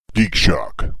Geek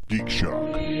Shock. Geek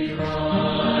Shock.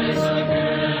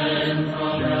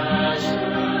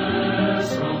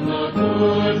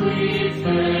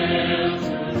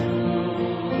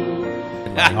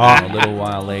 A little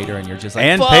while later, and you're just like,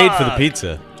 And fuck! paid for the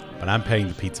pizza, but I'm paying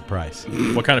the pizza price.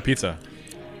 What kind of pizza?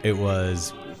 It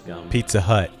was Pizza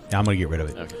Hut. I'm gonna get rid of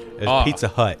it. Okay. It was Pizza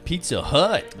Hut. Pizza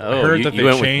Hut. I heard that they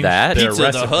went with changed that? their Pizza the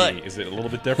recipe. Hut. Is it a little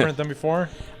bit different than before?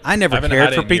 I never haven't cared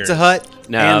had for it in Pizza years. Hut.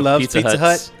 No, and loves Pizza Hut's-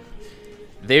 Hut.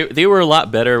 They were a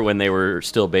lot better when they were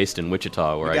still based in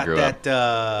Wichita, where I Got grew up.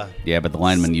 that Yeah, but the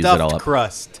linemen used it stuffed all up.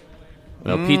 crust.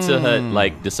 Well, Pizza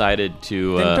Hut decided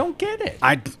to Then don't get it.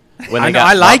 when I they know, got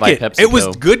I bought like by it. PepsiCo. It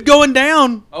was good going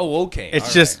down. Oh, okay. It's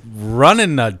All just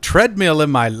running a treadmill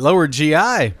in my lower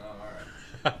GI.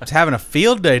 It's having a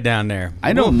field day down there.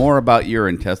 I know more about your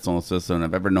intestinal system than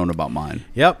I've ever known about mine.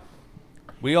 Yep.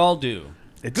 right. We all do.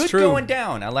 It's Good true. going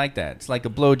down. I like that. It's like a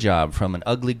blowjob from an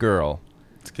ugly girl.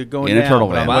 It's good going In a down. turtle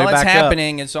but I'm van. way While it's back up.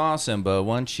 happening, it's awesome. But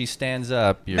once she stands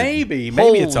up, you're Maybe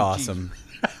it's Oh, awesome.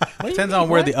 Depends on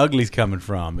where the ugly's coming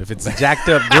from. If it's a jacked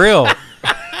up grill, it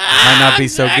might not be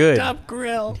so good. Up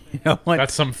grill. You know what? Got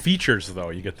some features though.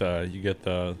 You get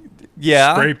the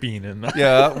Yeah. scraping and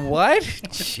Yeah. What?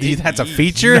 That's a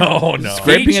feature. no.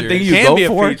 Scraping a thing you Can go be a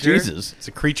for? feature. Jesus. It's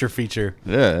a creature feature.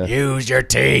 Yeah. Use your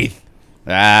teeth.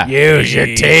 Ah. Use your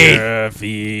teeth. Oh,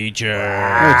 Jesus.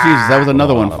 That was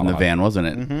another one from the van, wasn't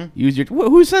it? Mm-hmm. Use your...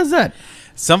 Who says that?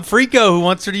 Some freako who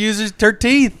wants her to use her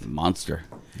teeth. Monster.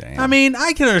 I mean,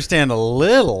 I can understand a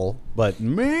little, but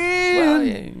man, Well,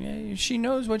 yeah, she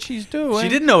knows what she's doing. she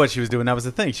didn't know what she was doing. That was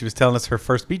the thing. She was telling us her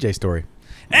first BJ story.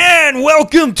 And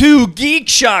welcome to Geek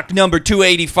Shock number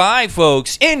 285,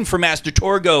 folks. In for Master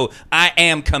Torgo, I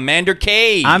am Commander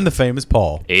K. I'm the famous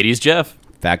Paul. 80s Jeff.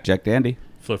 Fact checked Andy.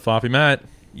 Flip floppy Matt.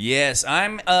 Yes,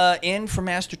 I'm in for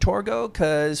Master Torgo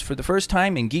because for the first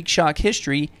time in Geek Shock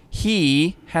history,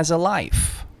 he has a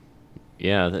life.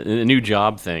 Yeah, the new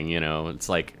job thing. It's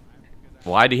like,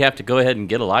 why do you have to go ahead and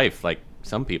get a life like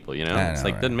some people? I It's know,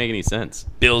 like right? doesn't make any sense.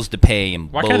 Bills to pay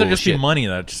and Why can't there just be money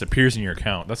that just appears in your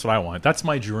account? That's what I want. That's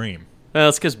my dream. Well,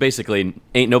 it's because basically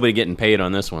ain't nobody getting paid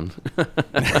on this one.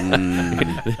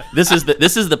 This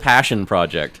is the passion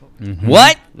project.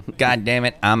 What? God damn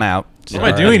it, I'm out. What am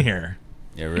I doing here?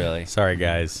 Yeah, really. Sorry,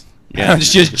 guys. Yeah,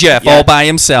 It's just Jeff all by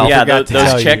himself. yeah. forgot to tell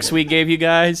Those you. checks we gave you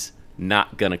guys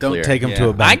not gonna Don't clear. take them Yeah. to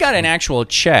a bank. I got an actual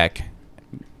check,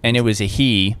 and it was a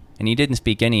he, and he didn't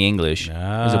speak any English. It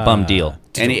was a bum deal.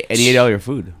 And he ate all your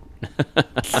food.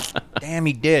 Damn,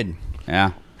 he did.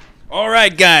 Yeah. All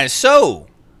right, guys. So,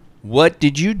 what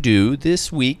did you do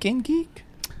this week in Geek?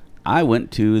 I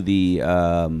went to the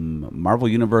Marvel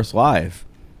Universe Live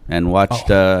and watched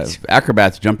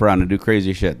acrobats jump around and do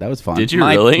crazy shit. That was fun. Did you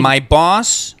really? My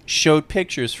boss showed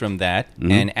pictures from that,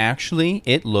 and actually,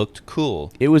 it looked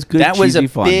cool. It was good, That was cheesy a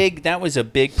fun. That was a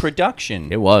big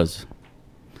production. It was.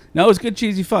 No, it was good,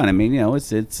 cheesy fun. I mean, it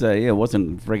wasn't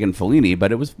friggin' Fellini,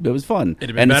 but it was fun.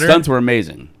 It'd been And better. the stunts were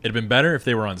amazing. It'd been better if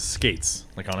they were on skates,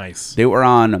 like on ice. They were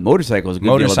on motorcycles a good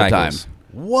deal of the time. Motorcycles.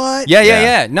 What?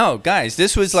 Yeah. No, guys,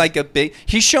 this was like a big.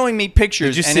 He's showing me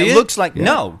pictures, Did you and see it it? looks like Yeah.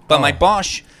 no. But my Oh.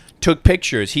 boss took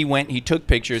pictures. He took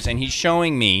pictures, and he's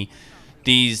showing me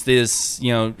this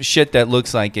shit that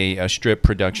looks like a strip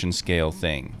production scale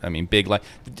thing. I mean, big like.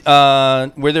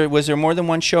 Was there more than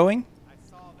one showing?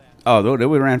 Oh,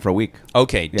 we ran for a week.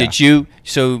 Okay. Yeah. Did you?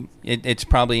 So it's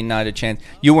probably not a chance.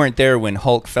 You weren't there when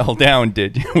Hulk fell down,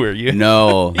 did you? Were you?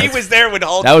 No. He was there when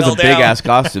Hulk. That was fell a big down. ass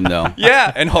costume, though.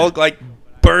 Yeah, and Hulk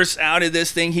bursts out of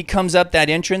this thing. He comes up that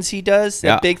entrance he does, that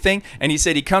Yeah. big thing, and he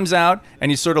said he comes out and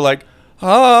he's sort of like,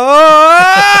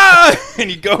 ah, and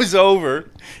he goes over.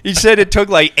 He said it took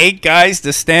like 8 guys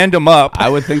to stand him up. I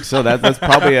would think so. That's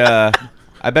probably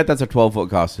I bet that's a 12-foot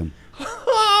costume.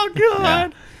 Oh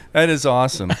God, that is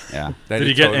awesome. Yeah. That Did is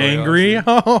he get totally angry?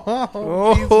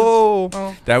 Oh,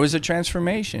 that was a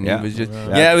transformation. Yeah. It was just,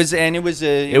 Yeah. it was, and it was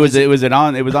a, It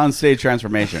was on stage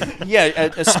transformation. yeah.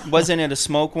 Wasn't it a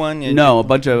smoke one? No, a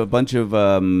bunch of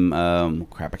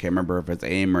crap. I can't remember if it's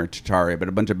AIM or Chitauri, but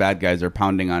a bunch of bad guys are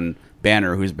pounding on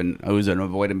Banner, who's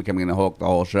avoiding becoming the Hulk the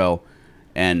whole show,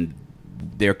 and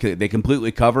they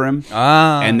completely cover him.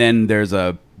 And then there's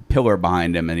a pillar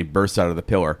behind him, and he bursts out of the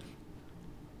pillar.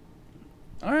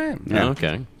 All right. Yeah.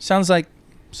 Okay. Sounds like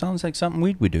something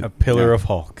we would do. A pillar Yeah. of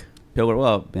Hulk. Pillar,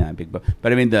 well, yeah, big. But I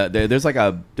mean, there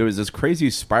was this crazy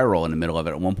spiral in the middle of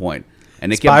it at one point,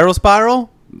 and it Spiral?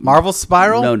 Marvel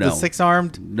Spiral? No. The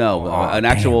 6-armed? an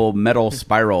actual metal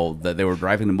spiral that they were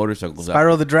driving the motorcycles up.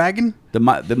 Spiral the Dragon? The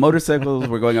motorcycles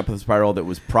were going up a spiral that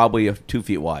was probably 2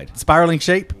 feet wide. Spiraling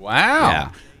shape? Wow.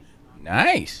 Yeah,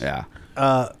 Nice. yeah.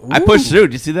 I pushed through.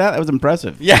 Did you see that? That was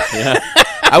impressive. Yeah.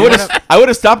 I would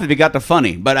have stopped if he got the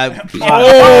funny, but I. I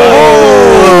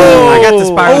got the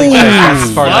spiraling shape. That's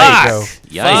as far as I go.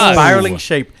 Yikes. Spiraling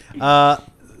shape.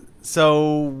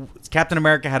 So Captain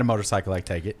America had a motorcycle, I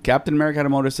take it. Captain America had a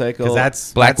motorcycle. Because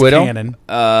that's Black that's Widow? canon.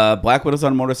 Black Widow's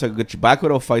on a motorcycle. Black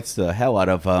Widow fights the hell out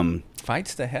of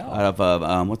Fights the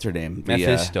hell. what's her name? The,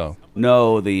 Mephisto.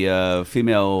 no, the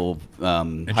female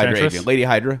Hydra Enchantress? agent, Lady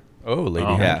Hydra. Oh, Lady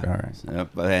Oh. Yeah, Hydra. All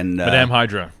right. and Madame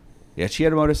Hydra. yeah, she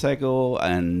had a motorcycle,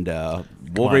 and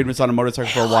Wolverine was on a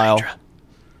motorcycle for a while.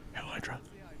 Hell Hydra.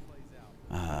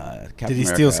 Captain Did he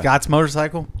steal America. Scott's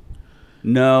motorcycle?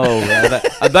 No,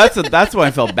 that's what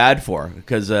I felt bad for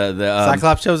because the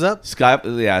Cyclops shows up?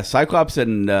 Cyclops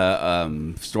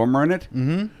and Storm are in it.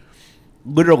 Mm-hmm.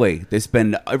 Literally, they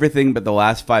spend everything but the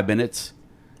last 5 minutes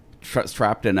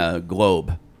trapped in a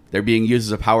globe. They're being used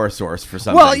as a power source for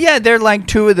something. Well, yeah, they're like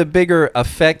two of the bigger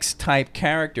effects type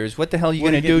characters. What the hell are you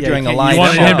What going do to you do get? during Yeah, a you live You can't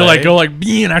wanted show? him to right? go like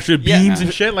and actually beams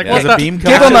and shit. Like Yeah. what There's a the? beam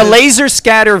Give coming. them a laser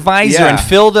scatter visor Yeah. and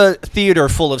fill the theater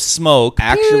full of smoke.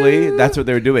 actually, that's what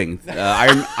they were doing.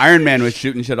 Iron Man was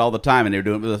shooting shit all the time, and they were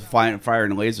doing it with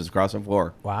firing lasers across the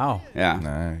floor. Wow. Yeah,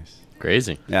 Nice.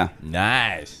 Crazy. yeah.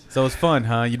 Nice. So it was fun,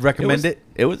 huh? You'd recommend it?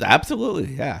 It was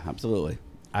absolutely, yeah, absolutely.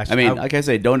 I I mean, like I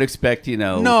say, don't expect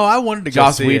no, I wanted to go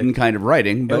Joss see Whedon it. kind of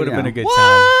writing, It but would have you been a know. good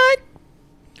time.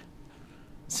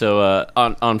 So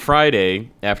on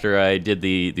Friday, after I did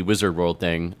the Wizard World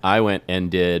thing, I went and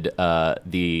did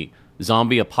the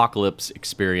Zombie Apocalypse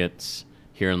experience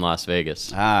here in Las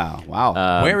Vegas. Ah,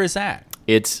 wow. Where is that?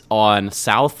 It's on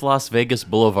South Las Vegas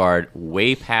Boulevard,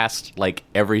 way past like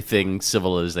everything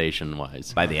civilization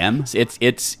wise. By the M?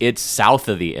 It's south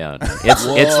of the M.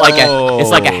 It's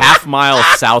like a half mile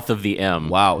south of the M.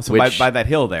 Wow. So which- by that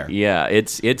hill there. yeah,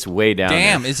 it's way down.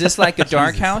 Damn, there. is this like a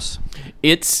dark house?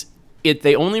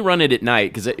 They only run it at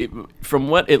night because from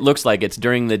what it looks like, it's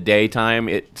during the daytime.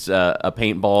 It's a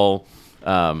paintball.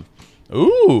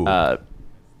 Ooh.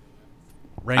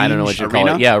 I don't know what you call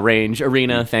Arena? it. Yeah,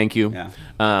 arena. Thank you. Yeah.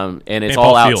 And it's Paintball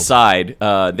all field.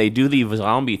 outside. They do the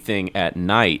zombie thing at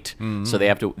night, so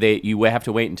you have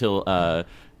to wait until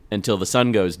the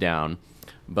sun goes down.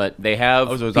 But they have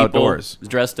Oh, so it's people outdoors.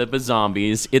 dressed up as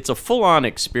zombies. It's a full-on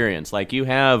experience. Like you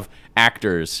have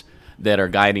actors that are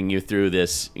guiding you through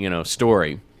this,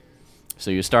 story.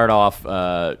 So you start off,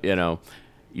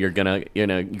 you're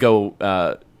gonna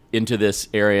go into this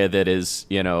area that is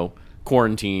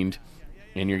quarantined.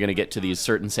 And you're going to get to these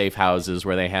certain safe houses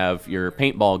where they have your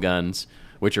paintball guns,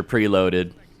 which are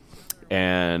preloaded,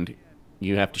 and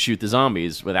you have to shoot the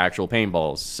zombies with actual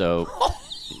paintballs. So,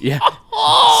 yeah.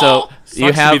 So you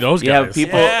Sucks to have be those you have guys.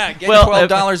 people. yeah, get well,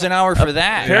 $12 an hour for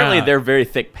that. apparently Yeah. they're very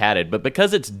thick padded, but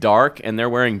because it's dark and they're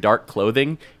wearing dark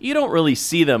clothing, you don't really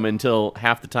see them until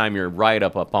half the time you're right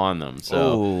up on them. So,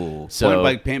 Oh, so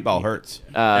point blank paintball hurts.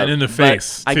 And in the but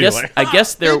face, I too, guess like, I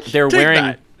guess they're take wearing.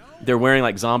 that. They're wearing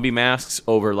like zombie masks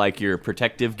over like your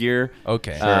protective gear.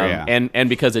 Okay. Sure, yeah. And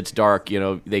because it's dark,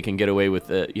 they can get away with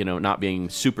not being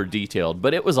super detailed.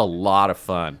 But it was a lot of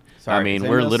fun. Sorry, I mean, is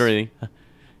we're this- literally,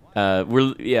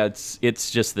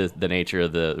 it's just the nature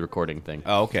of the recording thing.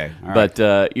 Oh, okay. All right.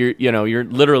 But you're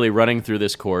literally running through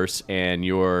this course and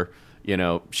you're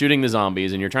shooting the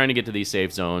zombies and you're trying to get to these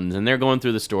safe zones and they're going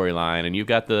through the storyline and you've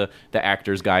got the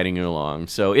actors guiding you along.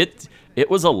 So it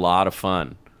was a lot of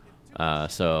fun.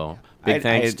 So big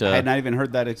thanks to I had not even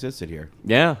heard that existed here.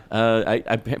 yeah.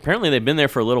 Apparently they've been there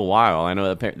for a little while. I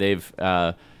know that they've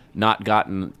not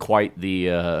gotten quite the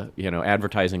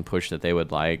advertising push that they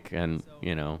would like, and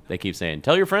they keep saying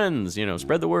tell your friends,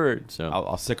 spread the word. So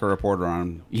I'll stick a reporter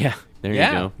on. yeah, there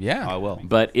yeah. you go. Yeah. I will.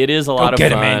 But it is a lot of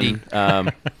get 'em, fun.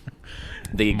 Andy.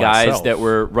 The guys Myself. that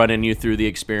were running you through the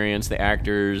experience, the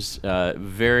actors,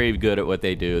 very good at what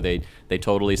they do. They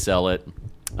totally sell it.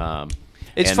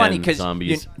 It's and funny then because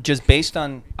zombies. just based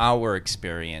on our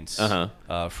experience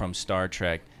Uh-huh. from Star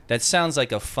Trek, that sounds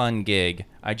like a fun gig.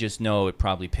 I just know it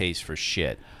probably pays for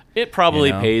shit. It probably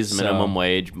You know, pays so- minimum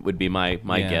wage would be my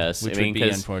Yeah, guess. which I mean, would be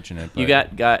 'cause unfortunate, You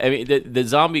but- got I mean, the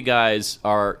zombie guys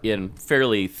are in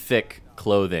fairly thick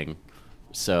clothing,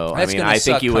 so That's I mean, gonna I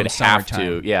think suck you would come have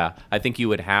summertime. to. Yeah, I think you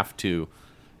would have to,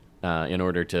 in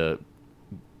order to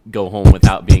go home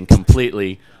without being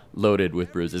completely loaded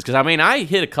with bruises. Because I mean, I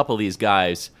hit a couple of these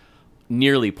guys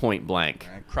nearly point blank.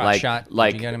 Crotch shot? Did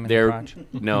Like you get 'em in the they're crotch?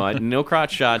 no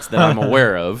crotch shots that I'm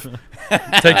aware of.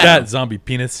 Take that, zombie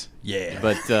penis. Yeah.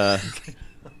 But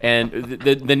and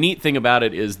the neat thing about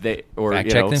it is Fact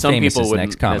checked and some famous people is wouldn't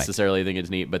next comic. necessarily think it's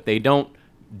neat, but they don't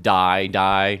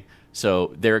die.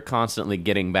 So they're constantly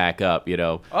getting back up,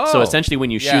 So Oh, essentially,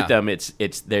 when you yeah. shoot them,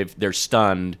 they're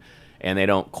stunned and they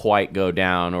don't quite go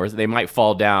down, or they might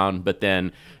fall down, but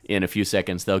then in a few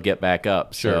seconds they'll get back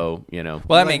up. So, you know.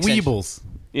 Well, that Like makes sense. Weebles.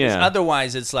 Yeah.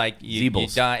 Otherwise, it's like you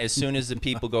Zeebles. die as soon as the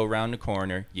people go around the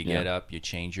corner. You get Yeah. up, you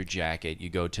change your jacket, you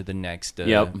go to the next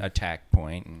Yep. attack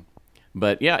point. And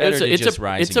But yeah, Better to just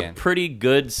rise it's again. a pretty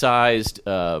good sized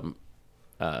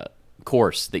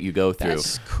course that you go through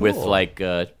That's cool. with like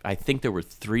I think there were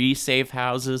 3 safe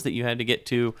houses that you had to get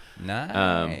to.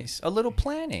 nice, a little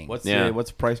planning. What's Yeah. the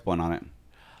price point on it?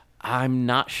 I'm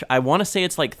not sure. I want to say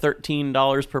it's like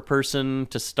 $13 per person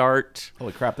to start.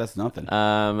 Holy crap, that's nothing.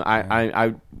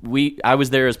 I was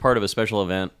there as part of a special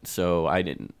event, so I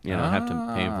didn't have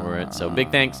to pay for it. So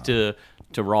big thanks to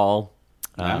Rawl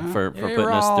for putting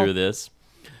us Rawl. through this.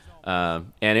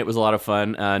 And it was a lot of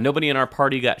fun. Nobody in our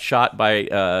party got shot by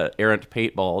errant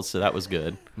paintballs, so that was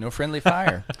good. No friendly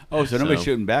fire. Oh, so nobody's so-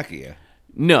 shooting back at you.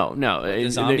 No. The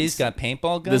zombies got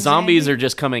paintball guns. The zombies Andy? are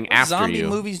just coming What after zombie you.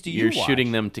 movies do you You're watch?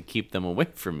 shooting them to keep them away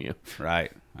from you.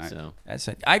 Right. So That's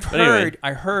it. I've But anyway. heard.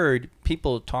 I heard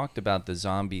people talked about the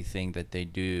zombie thing that they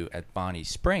do at Bonnie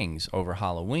Springs over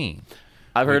Halloween.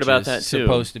 I've heard which about is that too.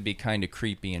 Supposed to be kind of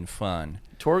creepy and fun.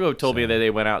 Torgo told me that they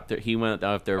went out there. He went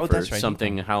out there Oh, for that's right, he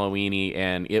something Halloweeny,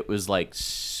 and it was like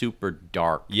super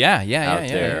dark. Yeah, out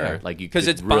there, like you because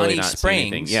could it's really Bonnie not see anything.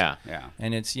 Springs. Yeah, Yeah.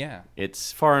 and it's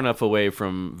it's far enough away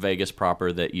from Vegas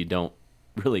proper that you don't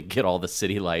really get all the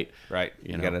city light. Right.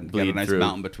 You You, know, got a bleed nice through.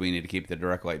 mountain between you to keep the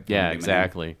direct light. from Yeah, beaming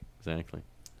in. exactly.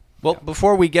 Well,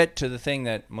 before we get to the thing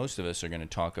that most of us are going to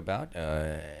talk about,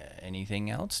 anything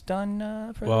else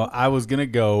done? For Well, I was gonna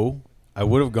go. I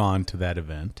would have gone to that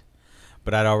event,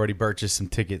 but I'd already purchased some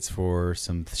tickets for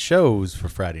some shows for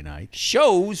Friday night.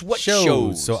 shows? What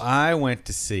shows? So I went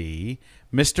to see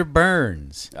Mr.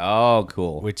 Burns, Oh,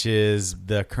 cool. which is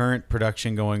the current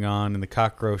production going on in the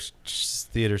Cockroach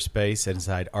Theater space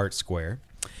inside Art Square,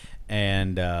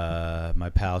 and my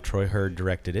pal Troy Hurd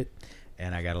directed it,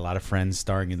 and I got a lot of friends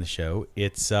starring in the show.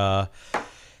 It's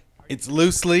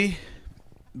loosely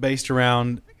based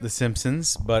around The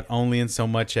Simpsons, but only in so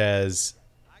much as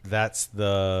that's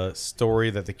the story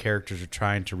that the characters are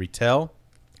trying to retell.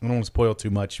 I don't want to spoil too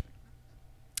much,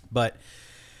 but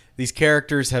these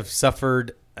characters have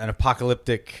suffered an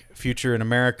apocalyptic future in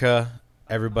America.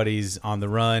 Everybody's on the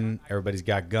run. Everybody's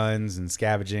got guns and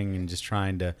scavenging and just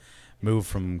trying to move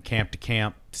from camp to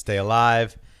camp to stay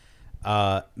alive.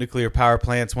 Nuclear power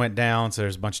plants went down, so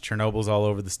there's a bunch of Chernobyls all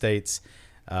over the states.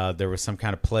 There was some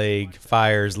kind of plague,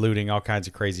 fires, looting, all kinds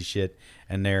of crazy shit,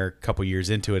 and they're a couple years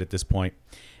into it at this point.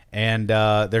 And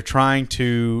they're trying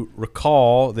to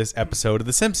recall this episode of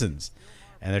The Simpsons,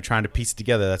 and they're trying to piece it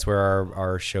together. That's where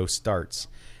our show starts.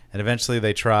 And eventually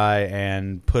they try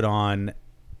and put on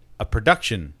a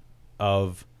production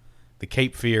of the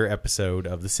Cape Fear episode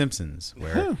of The Simpsons,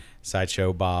 where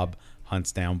Sideshow Bob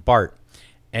hunts down Bart.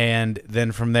 And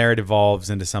then from there it evolves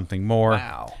into something more.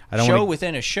 Wow. I don't show wanna-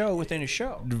 within a show within a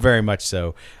show. Very much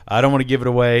so. I don't want to give it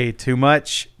away too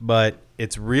much, but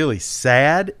it's really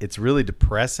sad. It's really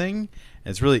depressing.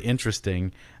 It's really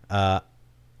interesting.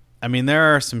 I mean,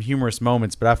 there are some humorous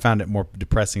moments, but I found it more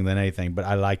depressing than anything. But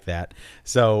I like that,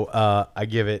 so I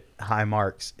give it high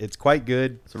marks. It's quite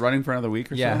good. So running for another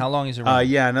week or so? Yeah, how long is it?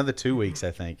 running? Yeah, another 2 weeks, I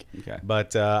think. Okay.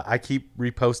 But I keep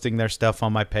reposting their stuff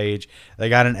on my page. They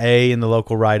got an A in the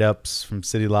local write-ups from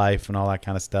City Life and all that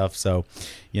kind of stuff. So,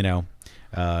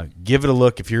 give it a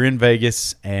look. If you're in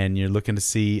Vegas and you're looking to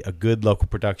see a good local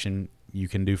production, you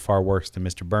can do far worse than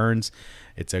Mr. Burns.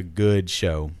 It's a good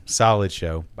show. Solid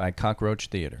show. By Cockroach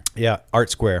Theater. Yeah, Art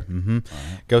Square.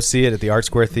 Go see it at the Art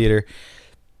Square Theater.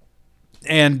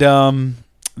 And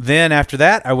then after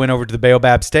that, I went over to the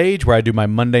Baobab stage where I do my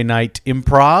Monday night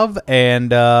improv,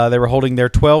 and they were holding their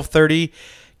 12:30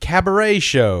 cabaret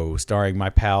show starring my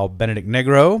pal Benedict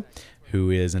Negro, who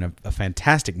is a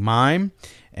fantastic mime,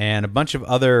 and a bunch of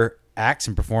other acts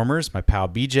and performers. My pal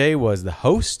BJ was the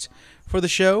host for the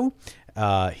show.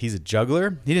 He's a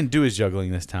juggler. He didn't do his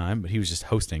juggling this time, but he was just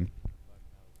hosting.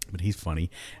 But he's funny.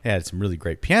 He had some really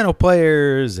great piano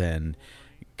players and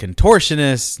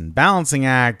contortionists and balancing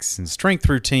acts and strength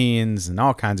routines and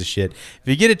all kinds of shit. If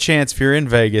you get a chance, if you're in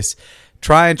Vegas,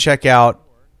 try and check out.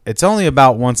 It's only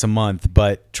about once a month,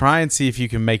 but try and see if you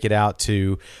can make it out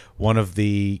to one of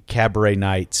the cabaret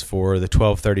nights for the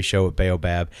 12:30 show at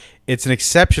Baobab. It's an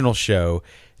exceptional show.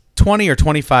 $20 or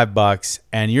 $25,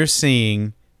 and you're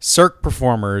seeing Cirque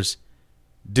performers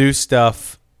do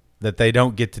stuff that they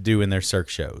don't get to do in their Cirque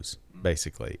shows.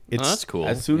 Basically, Oh, that's cool.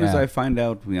 As soon as Yeah. I find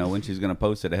out, when she's going to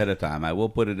post it ahead of time, I will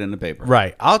put it in the paper.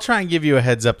 right. I'll try and give you a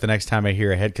heads up the next time I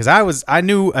hear ahead, because I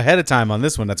knew ahead of time on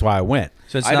this one. That's why I went.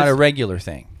 So it's I not a just- regular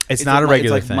thing. It's not a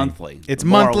regular it's like thing. monthly. It's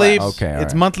more or monthly. less. Okay, all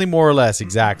It's right. monthly, more or less,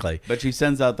 exactly. But she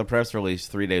sends out the press release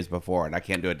 3 days before, and I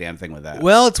can't do a damn thing with that.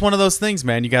 Well, it's one of those things,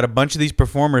 man. You got a bunch of these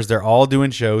performers. They're all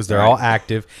doing shows. They're all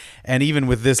active. And even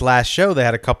with this last show, they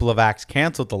had a couple of acts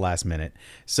canceled at the last minute.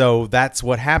 So that's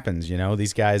what happens, you know.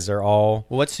 These guys are all...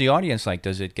 Well, what's the audience like?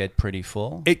 Does it get pretty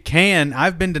full? It can.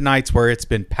 I've been to nights where it's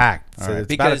been packed. All So right,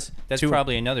 it's about because that's two-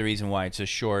 probably another reason why it's a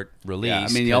short release. yeah, I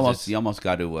mean, 'cause you almost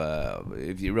got to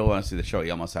if you really want to see the show,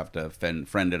 you almost have to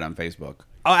friend it on Facebook.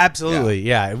 Oh, absolutely.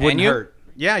 Yeah, it wouldn't you? hurt.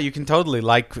 Yeah, you can totally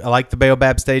like the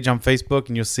Baobab stage on Facebook,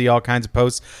 and you'll see all kinds of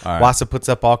posts. All right. Wassa puts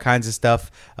up all kinds of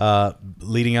stuff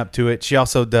leading up to it. She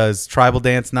also does tribal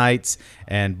dance nights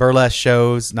and burlesque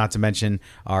shows, not to mention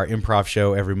our improv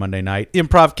show every Monday night.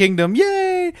 Improv Kingdom,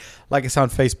 yay! Like us on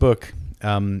Facebook.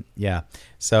 Yeah,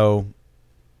 so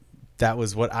that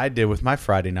was what I did with my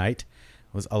Friday night.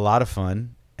 It was a lot of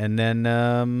fun. And then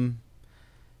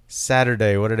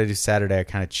Saturday, what did I do Saturday? I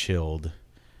kind of chilled.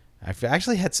 I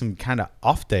actually had some kind of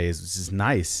off days, which is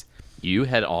nice. You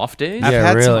had off days? I've Yeah,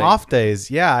 had some really. off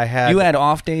days. Yeah, I had. You had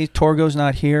off days. Torgo's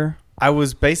not here. I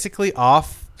was basically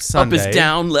off Up Sunday. is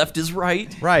down, left is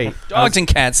right. Right. Dogs and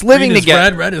cats living Green is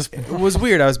together. red is It was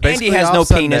weird. I was basically Andy has off no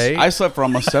Sunday. penis. I slept for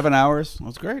almost 7 hours. It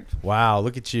was great. Wow,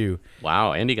 look at you.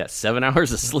 Wow, Andy got 7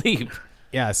 hours of sleep.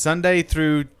 Yeah, Sunday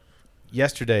through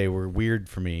yesterday were weird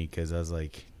for me because I was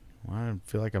like, well, I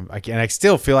feel like I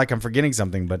still feel like I'm forgetting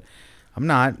something, but I'm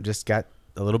not. Just got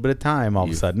a little bit of time all of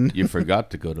a sudden. You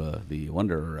forgot to go to the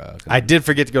Wonder. I did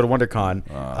forget to go to WonderCon.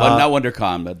 well, not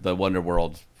WonderCon, but the Wonder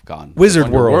World Con. Wizard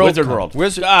World. Wizard World.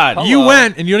 Wizard. God. You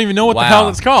went and you don't even know what the hell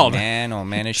it's called. Man, oh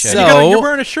man, it's So- shit. You're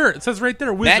wearing a shirt. It says right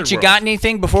there, Wizard Matt, you World. got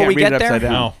anything before Can't we read get it there? upside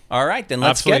down. No. All right, then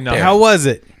let's Absolutely get not. there. How was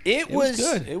it? It was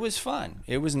good. It was fun.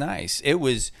 It was nice.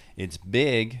 It's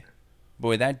big.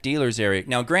 Boy, that dealer's area.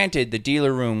 Now, granted, the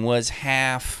dealer room was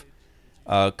half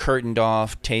curtained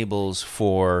off tables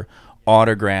for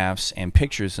autographs and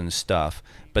pictures and stuff,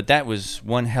 but that was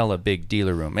one hella big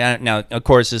dealer room. Now, of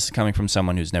course, this is coming from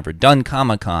someone who's never done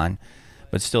Comic-Con,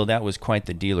 but still, that was quite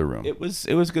the dealer room. It was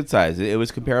good size. It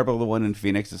was comparable to the one in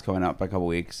Phoenix that's coming out by a couple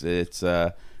weeks. It's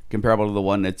comparable to the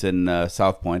one that's in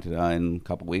South Point in a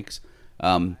couple weeks.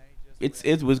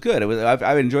 It was good.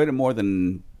 I've enjoyed it more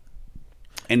than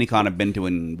any con I've been to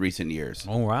in recent years.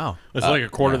 Oh, wow. It's like a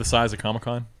quarter the size of Comic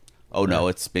Con. Oh no,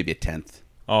 it's maybe a tenth,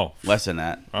 Oh, less than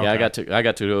that. okay. Yeah, I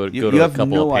got to go You to a have couple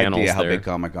no of panels idea how there. big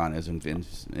Comic Con is.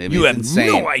 You have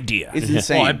no idea. It's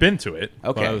insane. Well, I've been to it.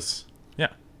 Okay. But I was, yeah,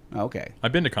 Okay.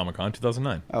 I've been to Comic Con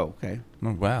 2009. Oh, okay.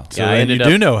 Oh, wow. So Yeah, I then ended you up-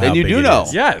 do know how then you big do it know.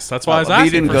 is. Yes, that's why I was but you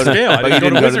asking didn't for go to- scale. I but you didn't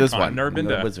didn't go go to to this WizardCon. one. Never You been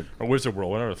go to to Wizard. or Wizard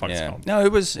World, whatever the fuck it's Yeah. called. No,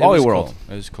 it was Wally cool. World.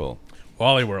 It was cool.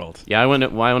 Wally World. Yeah, I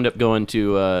wound up going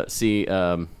to see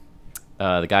the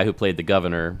guy who played the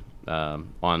governor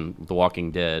on The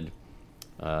Walking Dead,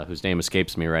 whose name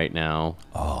escapes me right now.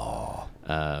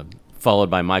 Followed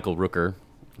by Michael Rooker,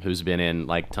 who's been in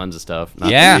like tons of stuff. Not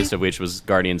Yeah. the least of which was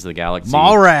Guardians of the Galaxy.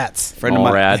 Mallrats. Friend of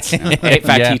mine- Mallrats. In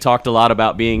fact, Yeah. he talked a lot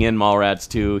about being in Mallrats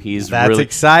too. That's really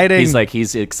exciting.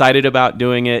 He's excited about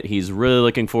doing it. He's really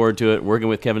looking forward to it. Working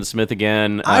with Kevin Smith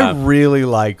again. I really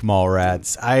like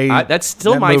Mallrats. That's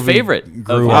still that my movie favorite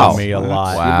Grew of on his. me a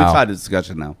lot. We've had a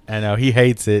discussion now. I know he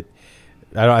hates it.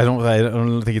 I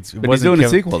don't think it's. But he's doing a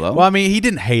sequel, though. Well, I mean, he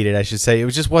didn't hate it. I should say it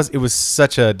was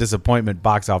such a disappointment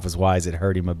box office wise. It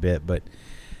hurt him a bit, but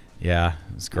yeah,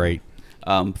 it was great.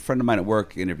 A friend of mine at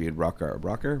work interviewed Rocker,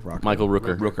 Michael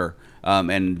Rooker. Rooker,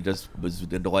 and just was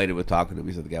delighted with talking to him.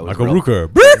 He said the guy was Michael real.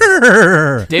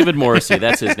 Rooker. David Morrissey,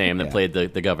 that's his name, that played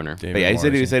the governor. But yeah, he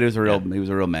said he was a real he was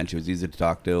a real mensch. He was easy to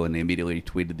talk to, and he immediately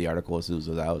tweeted the article as soon as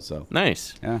it was out. So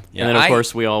Nice. yeah, Yeah, And then, of I-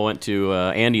 course, we all went to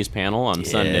Andy's panel on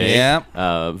Sunday.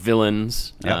 Yeah.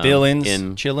 Villains. Villains.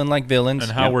 In Chilling like villains.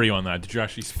 And how were you on that? Did you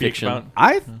actually speak Fiction. about?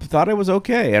 I thought it was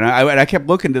okay, and I kept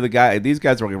looking to the guy. These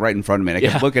guys were right in front of me. And I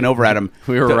kept Yeah. looking over at him.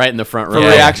 we were right in the front for row.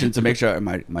 reaction to make sure am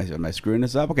I screwing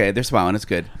this up? Okay, they're smiling. It's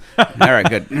good. All right,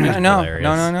 good. No, Hilarious.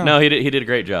 no. No, he did a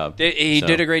great job. He So,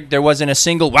 did a great. There wasn't a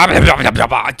single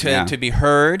to be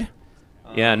heard.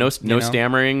 Yeah, no know.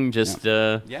 stammering, just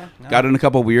Yeah. Got in a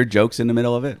couple weird jokes in the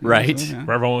middle of it. Right. Yeah.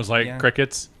 Where everyone was like Yeah.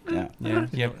 crickets. Yeah.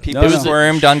 Yeah. People No, no.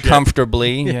 squirmed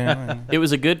uncomfortably. Yeah. It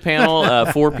was a good panel.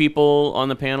 4 people on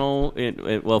the panel.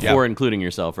 Yeah. 4 including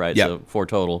yourself, right? Yeah. So 4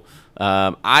 total.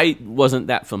 I wasn't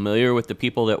that familiar with the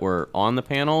people that were on the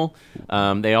panel.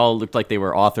 They all looked like they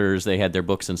were authors. They had their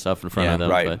books and stuff in front Yeah, of them.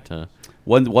 right. But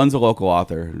One's a local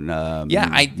author.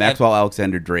 Maxwell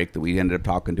Alexander Drake that we ended up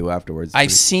talking to afterwards.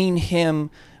 I've seen him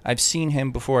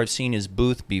before. I've seen his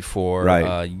booth before.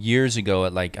 Right. Years ago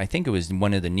at I think it was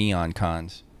one of the Neon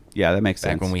Cons Yeah, that makes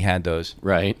back sense. when we had those.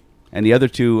 right. And the other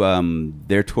two,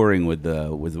 they're touring with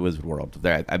Wizard World.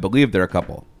 I believe they're a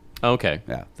couple. Okay.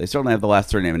 Yeah, they certainly have the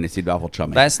last surname, and they seem awful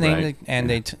chummy. Last name, Right. and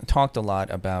they talked a lot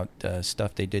about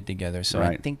stuff they did together. So I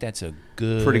Right. think that's a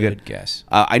good, Pretty good guess.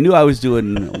 I knew I was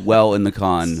doing well in the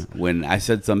con when I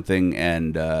said something,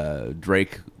 and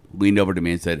Drake leaned over to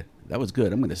me and said, "That was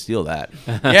good. I'm going to steal that."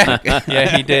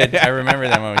 Yeah, he did. I remember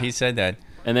that moment. He said that.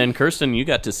 And then Kirsten, you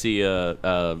got to see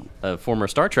a former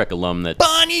Star Trek alum that.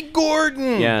 Bonnie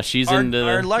Gordon. Yeah, she's our, into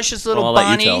our luscious little I'll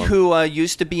let you tell Bonnie 'em. who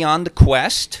used to be on The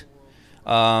Quest.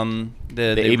 The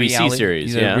ABC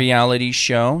series, the yeah. reality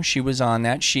show. She was on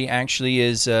that. She actually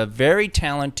is a very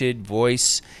talented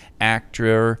voice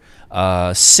actor,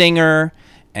 singer,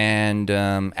 and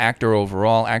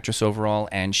actress overall.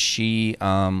 And she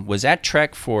was at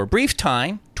Trek for a brief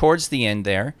time towards the end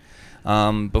there,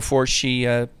 before she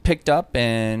picked up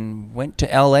and went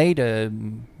to L.A. to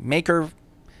make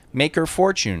her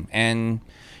fortune. And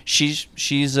she's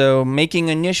making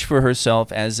a niche for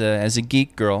herself as a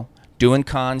geek girl, doing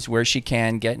cons where she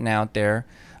can, getting out there,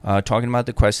 talking about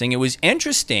the Quest thing. It was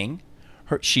interesting.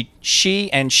 She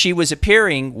was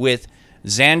appearing with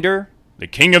Xander, the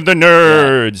King of the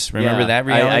Nerds. Remember Yeah. that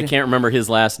reality? I can't remember his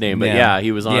last name, but Yeah.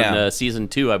 he was on Yeah. season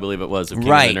 2, I believe it was, of King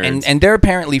Right, of the Nerds. and they're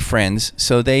apparently friends,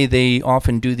 so they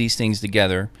often do these things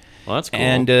together. Well, that's cool.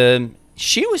 And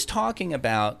she was talking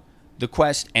about the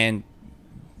Quest, and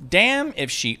damn if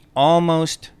she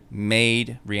almost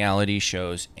made reality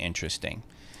shows interesting.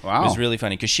 Wow. It was really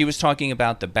funny because she was talking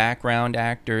about the background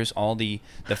actors, all the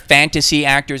fantasy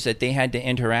actors that they had to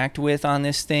interact with on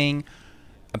this thing.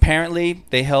 Apparently,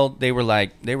 they were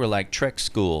like Trek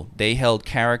school. They held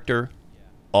character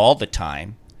all the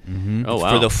time Oh,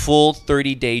 wow. for the full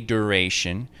 30-day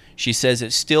duration. She says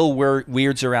it still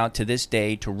weirds her out to this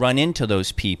day to run into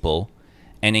those people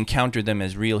and encounter them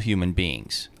as real human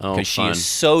beings, Oh, because she fun. is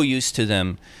so used to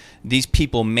them. These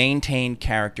people maintain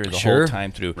character the Sure. whole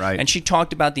time through. Right. And she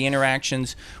talked about the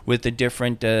interactions with the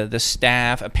different the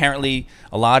staff. Apparently,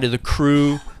 a lot of the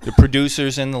crew, the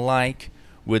producers and the like,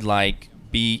 would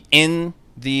be in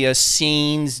the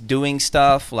scenes doing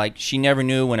stuff. Like, she never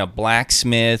knew when a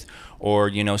blacksmith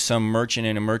or some merchant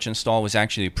in a merchant stall was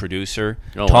actually a producer,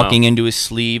 Oh, talking wow. into his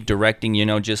sleeve, directing,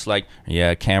 just like,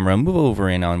 yeah, camera, move over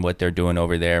in on what they're doing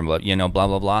over there, blah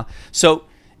blah blah. So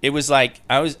it was like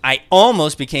I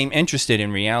almost became interested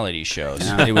in reality shows.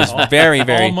 It was very,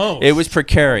 very. Almost. It was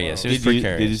precarious. It was Did you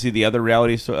precarious. see the other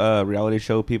reality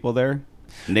show people there?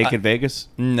 Naked Vegas.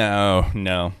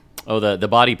 No. Oh, the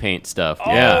body paint stuff.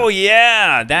 Oh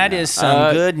yeah, that is some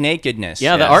Uh, good nakedness.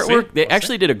 Yeah, the Yes. artwork, they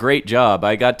actually did a great job.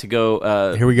 I got to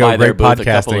go Here we go. by their Great booth a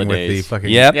couple podcasting of with the days. fucking.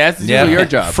 Yep. Yeah, it's yep. your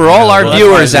job. For all our Well, that's why I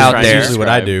viewers was out trying to there. Usually what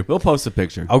I do. We'll post a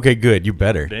picture. Okay, good. You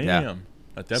better. Damn. Yeah.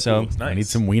 That definitely So, looks nice. I need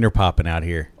some wiener popping out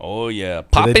here. Oh yeah, Do they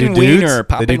popping do dudes? wiener, They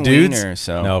popping do dudes? wiener.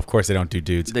 So No, of course they don't do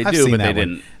dudes. They I've do, seen but that they one.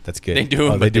 didn't. That's good. They do, Oh,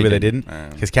 but they do, they but they didn't.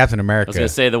 didn't. Because Captain I America. was gonna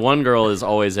say the one girl is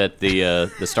always at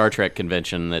the Star Trek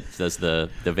convention that does the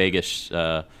Vegas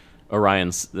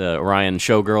Orion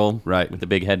showgirl, Right. with the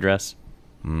big headdress.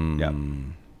 Yeah.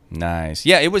 nice.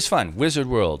 Yeah, it was fun. Wizard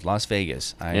World, Las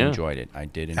Vegas. I Yeah. enjoyed it. I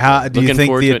did. Enjoy How it. do you Looking think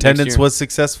forward the to it next attendance year. was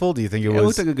successful? Do you think it It was?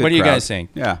 looked like a good What do you crowd. guys think?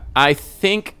 Yeah. I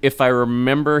think if I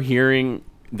remember hearing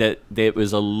that it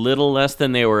was a little less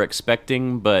than they were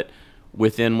expecting, but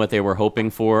within what they were hoping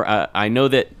for. I know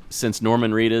that since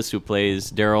Norman Reedus, who plays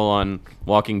Daryl on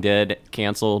Walking Dead,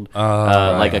 canceled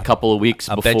like a couple of weeks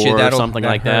I'll bet you before or that'll- something that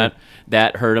like hurt.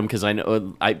 that hurt him, because I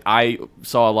know I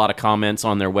saw a lot of comments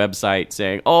on their website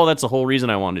saying, "Oh, that's the whole reason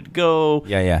I wanted to go."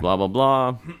 Yeah. Blah blah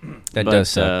blah. That but, does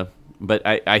suck. but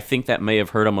I think that may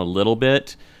have hurt them a little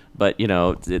bit. But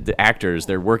the actors,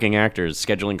 they're working actors.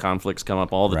 Scheduling conflicts come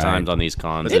up all the Right. times on these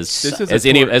cons. This is As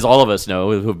a tour- as all of us know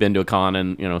who've been to a con,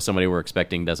 and somebody we're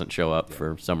expecting doesn't show up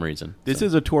for some reason. This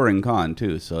is a touring con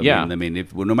too, so Yeah. I mean,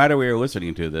 if no matter where you're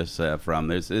listening to this from,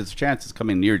 there's a chance it's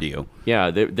coming near to you.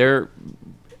 Yeah, they're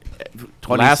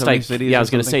 20 last something cities yeah, I or was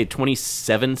going to something? say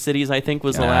 27 cities. I think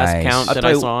was the last Nice. count I'll that tell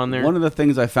I you, saw on there. One of the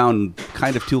things I found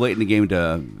kind of too late in the game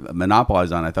to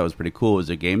monopolize on, I thought was pretty cool, was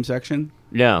the game section.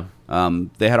 Yeah,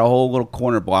 They had a whole little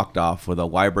corner blocked off with a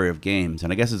library of games,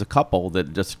 and I guess there's a couple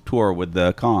that just tour with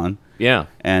the con. yeah.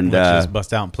 And Let's just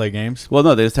bust out and play games. well,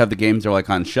 no, they just have the games are like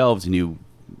on shelves, and you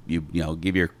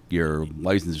give your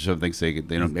license or something, so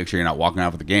they don't make sure you're not walking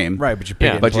off with the game. Right, but you pick Yeah.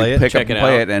 it and But play you it. pick Check up and it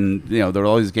play out. it, and there are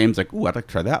all these games like, ooh, I'd like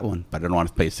to try that one, but I don't want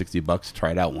to pay $60 to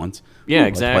try it out once. Yeah, Ooh,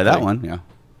 let's play that exactly. one. Yeah,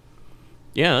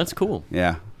 Yeah, that's cool.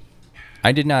 yeah.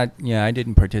 I did not. Yeah, I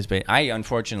didn't participate. I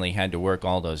unfortunately had to work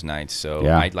all those nights, so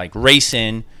Yeah. I'd like race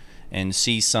in and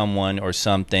see someone or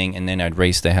something, and then I'd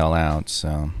race the hell out.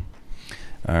 So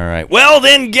All right. Well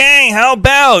then, gang, how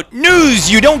about news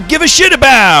you don't give a shit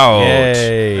about?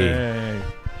 Yay.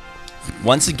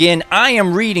 Once again, I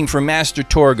am reading from Master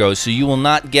Torgo, so you will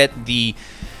not get the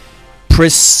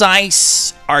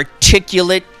precise,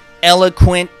 articulate,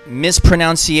 eloquent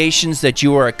mispronunciations that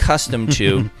you are accustomed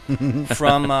to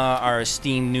from our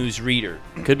esteemed news reader.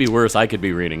 Could be worse. I could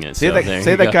be reading it. Say so that, there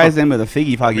say you that go. guy's name with a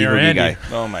figgy foggy Mayor boogie Andy. guy.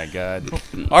 Oh my God!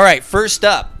 All right, first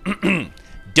up,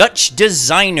 Dutch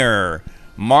designer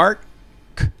Mark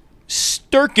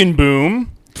Sturkenboom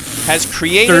has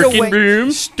created a way.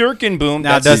 Sturkenboom.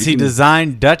 Now, does he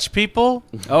design Dutch people?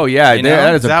 Oh yeah, You know?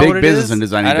 that is Is a that big what it business is? in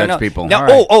designing I don't Dutch know. people. Now,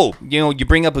 All right. you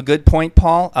bring up a good point,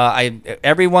 Paul.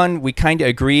 Everyone, we kind of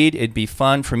agreed it'd be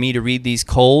fun for me to read these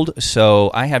cold,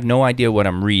 so I have no idea what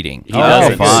I'm reading. He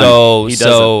doesn't. fun. So, He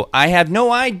so I have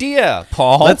no idea,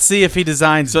 Paul. Let's see if he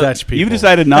designs Dutch people. You've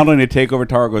decided not only to take over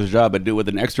Targo's job, but do it with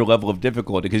an extra level of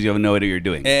difficulty because you have no idea what you're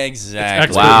doing. Exactly.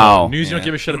 Expert Wow. mode. News you don't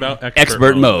give a shit about.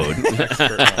 Expert mode.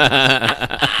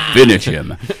 Finish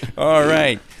him. All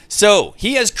right. So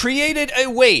he has created a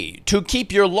way to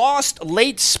keep your lost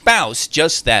late spouse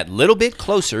just that little bit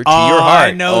closer to your heart.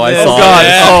 I know I this. saw God.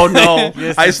 that. Oh no.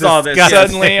 This I is saw this. disgusting.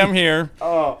 Suddenly I'm here.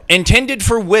 Intended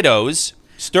for widows,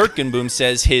 Sturkenboom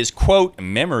says his, quote,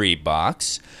 memory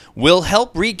box will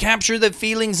help recapture the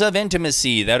feelings of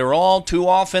intimacy that are all too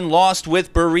often lost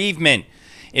with bereavement.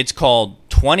 It's called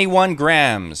 21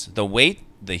 grams, the weight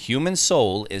the human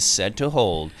soul is said to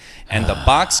hold, and the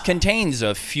box contains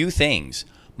a few things,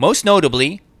 most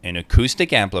notably an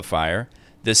acoustic amplifier,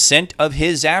 the scent of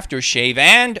his aftershave,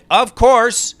 and, of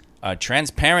course, a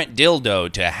transparent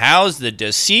dildo to house the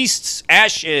deceased's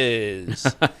ashes.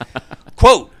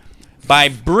 Quote, by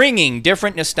bringing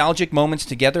different nostalgic moments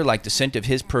together like the scent of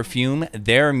his perfume,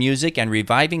 their music, and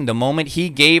reviving the moment he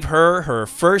gave her her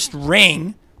first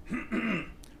ring.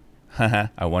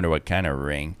 I wonder what kind of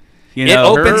ring. You It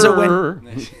know, opens a window.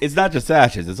 It's not just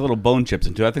ashes; it's little bone chips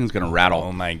into it. I think it's gonna rattle.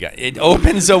 Oh my God! It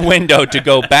opens a window to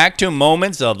go back to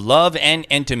moments of love and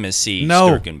intimacy. No.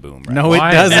 Sturkenboom, right? No, Why? it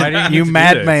Why do doesn't. you You need to do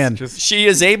madman. this? Just She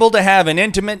is able to have an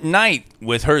intimate night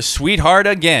with her sweetheart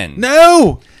again.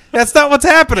 No, that's not what's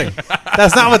happening.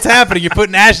 That's not what's happening. You're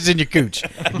putting ashes in your cooch.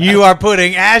 You are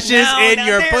putting ashes No, in no,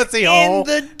 your they're pussy in hole.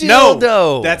 the No,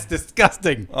 dildo. that's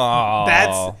disgusting.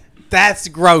 Oh, That's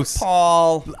gross.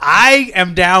 Paul. I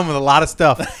am down with a lot of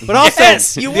stuff, but also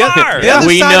Yes, you the other- are. The other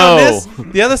We side know. On this,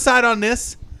 the other side on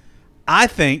this, I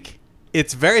think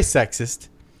it's very sexist,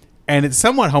 and it's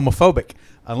somewhat homophobic.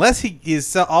 Unless he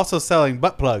is also selling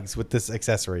butt plugs with this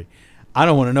accessory, I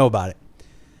don't want to know about it.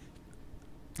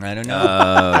 I don't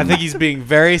know. I think he's being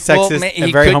very sexist he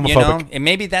and very could, homophobic. and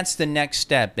maybe that's the next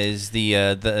step is the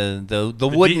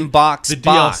wooden box. The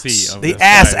box. DLC of The this,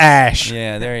 ass right. ash.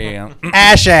 Yeah, there you go.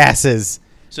 Ashes.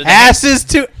 So the ashes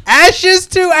to asses.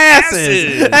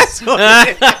 Asses. That's what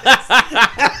it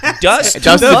is. Dust to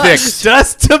Dust to bust. fix.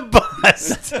 Dust to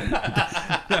bust.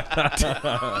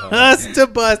 Dust to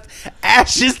bust.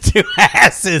 Ashes to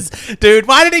asses. Dude,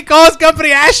 why did he call his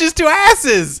company Ashes to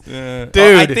Asses? Dude,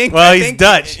 I think- well, I he's think-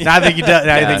 Dutch. I think he does.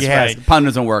 I think he has. right. Pun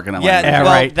doesn't work in that Yeah, language. Yeah,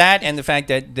 well, right. that and the fact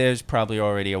that there's probably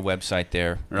already a website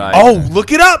there. Right. Oh,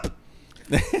 look it up.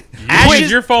 Use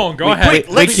your phone. Go ahead. Wait,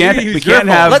 we let's can't. use We your can't phone.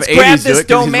 have Let's 80s grab do this it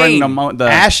 'cause he's running domain. the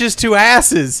Ashes to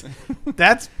asses.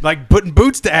 That's like putting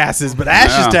boots to asses, but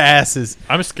ashes Yeah. to asses.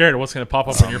 I'm scared of what's going to pop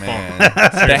up on your phone.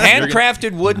 The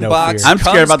handcrafted wooden No box. fear. I'm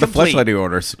scared comes about the complete fleshlight he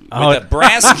orders. with a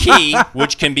brass key,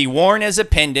 which can be worn as a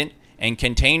pendant, and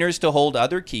containers to hold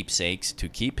other keepsakes to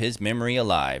keep his memory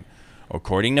alive.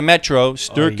 According to Metro,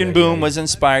 Sturkenboom was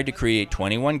inspired to create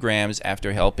 21 grams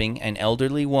after helping an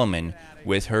elderly woman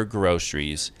with her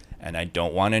groceries. And I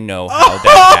don't want to know how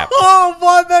that happened. Oh,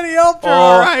 boy, that he helped her.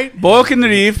 All right. Boy can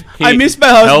reef. He I miss my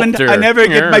husband. helped her. I never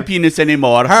get Yeah. my penis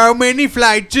anymore. How many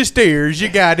flights of stairs you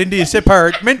got in this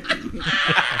apartment?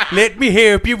 Let me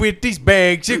help you with these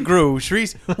bags of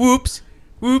groceries. Whoops.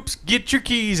 Whoops. Get your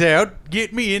keys out.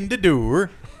 Get me in the door.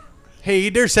 Hey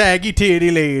there, saggy titty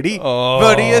lady.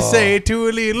 What do you say to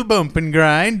a little bump and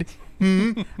grind?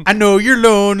 I know you're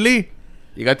lonely.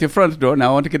 You got your front door.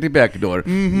 Now I want to get the back door.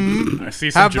 I see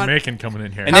How some about- Jamaican coming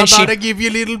in here. And How then she- about I give you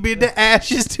a little bit of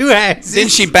ashes to ashes? Then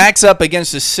she backs up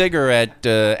against a cigarette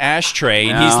ashtray,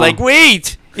 and he's No. like,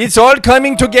 "Wait, it's all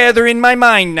coming together in my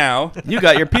mind now." You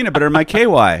got your peanut butter in my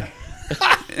KY.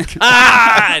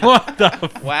 God! What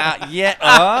the? Wow!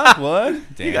 Yeah. What?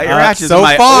 Damn. got your ashes so in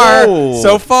my- far, Oh.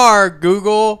 so far,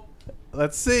 Google.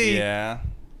 Let's see. Yeah.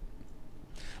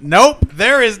 Nope,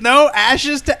 there is no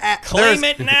ashes to Claim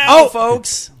it now, Oh.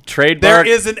 folks. Trademark. There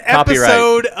is an copyright.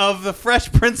 episode of The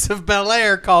Fresh Prince of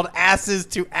Bel-Air called Asses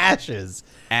to Ashes.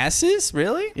 Asses?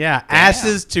 Really? Yeah,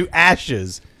 asses to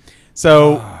ashes.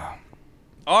 So,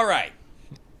 All right.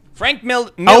 Frank Miller.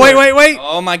 wait.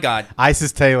 Oh my God.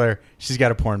 Isis Taylor, she's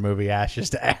got a porn movie, Ashes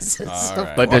to Asses.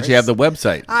 right. But did you have the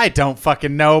website? I don't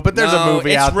fucking know, but there's a No,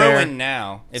 movie it's out there. ruined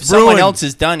now. If someone ruined. else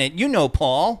has done it, you know,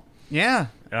 Paul. Yeah.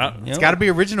 Yeah. It's got to be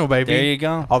original, baby. There you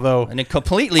go. Although, And a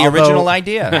completely original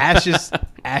idea.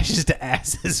 Ashes to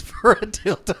asses for a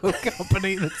dildo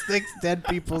company that sticks dead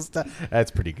people's stuff. That's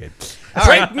pretty good.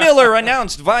 Frank Miller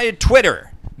announced via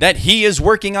Twitter that he is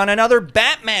working on another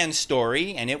Batman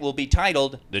story, and it will be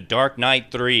titled The Dark Knight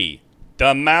 3: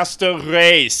 The Master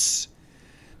Race.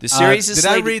 The series is Did I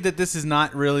slated- read that this is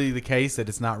not really the case, that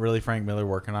it's not really Frank Miller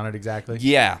working on it exactly?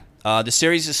 Yeah. The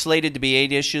series is slated to be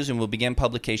 8 issues and will begin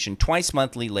publication twice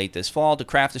monthly late this fall. To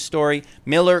craft the story,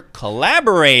 Miller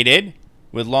collaborated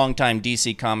with longtime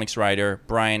DC Comics writer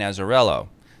Brian Azzarello.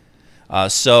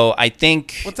 So I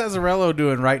think... What's Azzarello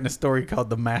doing writing a story called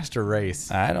The Master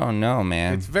Race? I don't know,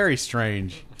 man. It's very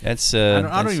strange. That's I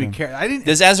don't even care. I didn't.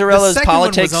 Does Azzarella's the second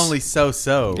politics... one was only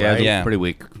so, Yeah, right? Yeah. pretty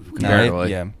weak. No,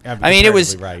 Comparatively. yeah. Yeah, I mean, it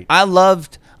was... comparatively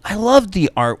right. I loved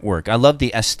the artwork. I loved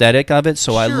the aesthetic of it,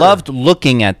 so I Sure. loved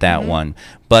looking at that one.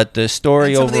 But the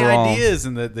story And some overall... of the ideas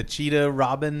and the cheetah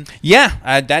Robin.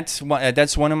 Yeah, that's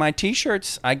one of my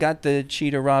T-shirts. I got the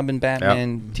Cheetah Robin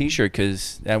Batman T-shirt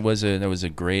because that was a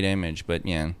great image. But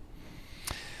yeah,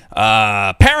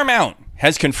 Paramount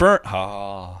has confirmed.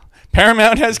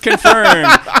 Paramount has confirmed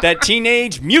that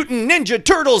Teenage Mutant Ninja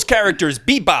Turtles characters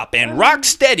Bebop and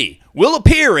Rocksteady will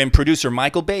appear in producer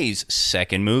Michael Bay's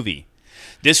second movie.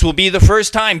 This will be the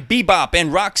first time Bebop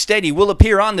and Rocksteady will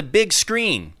appear on the big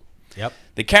screen. Yep.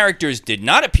 The characters did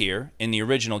not appear in the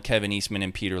original Kevin Eastman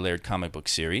and Peter Laird comic book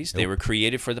series. They were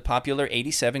created for the popular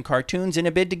 87 cartoons in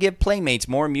a bid to give Playmates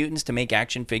more mutants to make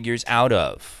action figures out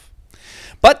of.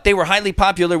 But they were highly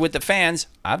popular with the fans.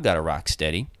 I've got a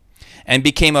Rocksteady. And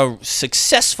became a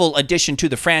successful addition to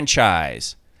the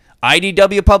franchise.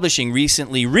 IDW Publishing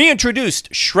recently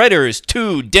reintroduced Shredder's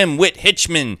 2 Dimwit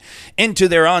Hitchman into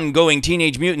their ongoing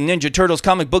Teenage Mutant Ninja Turtles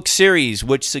comic book series,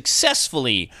 which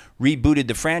successfully rebooted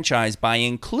the franchise by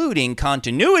including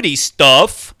continuity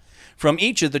stuff from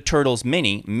each of the Turtles'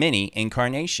 many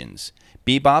incarnations.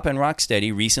 Bebop and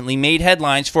Rocksteady recently made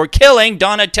headlines for killing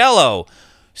Donatello.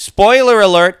 Spoiler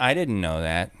alert, I didn't know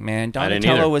that, man. didn't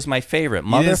Donatello either. was my favorite.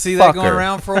 You didn't see that going Motherfucker.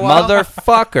 around for a while?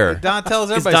 Motherfucker. Donatello's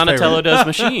Because everybody's Donatello favorite. does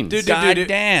machines. Dude,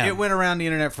 Goddamn. it went around the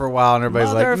internet for a while, and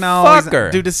everybody's like, "No,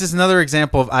 Motherfucker. dude, this is another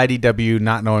example of IDW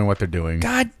not knowing what they're doing."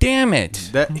 God damn it.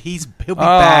 That he'll be Oh,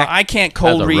 back. I can't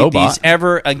cold As a read robot. these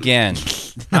ever again.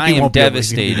 I He am won't be able to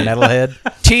see devastated.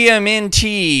 Metalhead.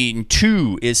 TMNT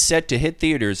 2 is set to hit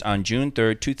theaters on June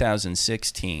 3rd,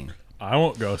 2016. I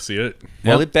won't go see it.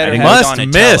 Well, it better have Must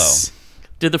Donatello. miss.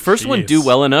 Did the first one do Jeez.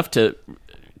 well enough to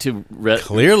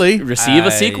Clearly. receive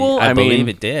a sequel? I mean, believe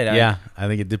it did. Yeah, I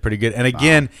think it did pretty good. And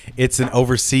again, it's an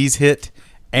overseas hit.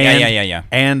 And, Yeah.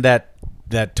 And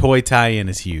that toy tie-in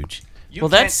is huge. You Well,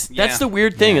 can't- that's yeah. the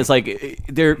weird thing. Yeah. Is like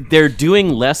they're doing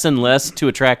less and less to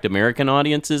attract American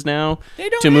audiences now They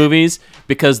don't to have- movies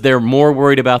because they're more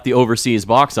worried about the overseas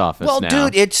box office. Well, now.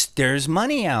 dude, there's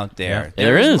money out there. Yeah.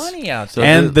 There There's is. money out there.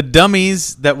 And the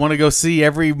dummies that want to go see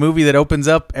every movie that opens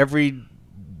up every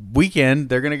weekend,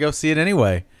 they're going to go see it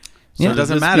anyway. So it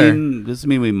doesn't matter. Does this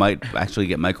mean we might actually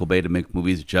get Michael Bay to make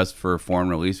movies just for foreign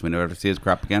release? We never see his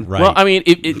crap again. Right. Well, I mean,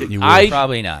 I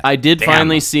Probably not. I did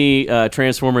finally see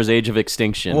Transformers: Age of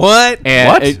Extinction. What? And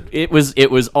What? It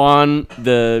was on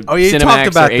the Oh, yeah, you Cinemax talked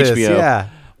about or this, HBO. yeah.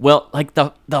 Well, like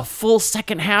the full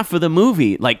second half of the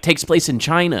movie like takes place in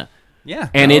China. yeah.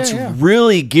 And it's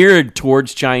really geared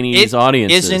towards Chinese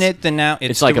audiences. Isn't it the now?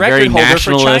 It's like the a very record holder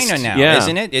nationalist- for China now, yeah.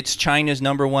 isn't it? It's China's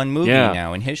 #1 movie Yeah.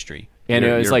 now in history. And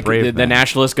You're- it was you're like brave, the man.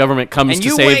 nationalist government comes And to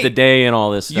you save wait. the day and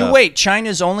all this stuff. You wait,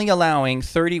 China's only allowing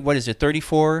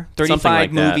 34, 35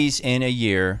 like that. movies in a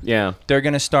year. Yeah. They're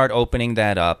going to start opening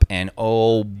that up, and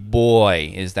oh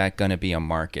boy, is that going to be a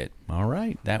market. All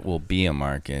right. That will be a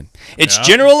market. It's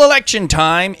general election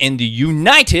time in the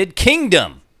United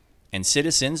Kingdom, and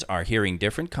citizens are hearing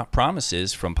different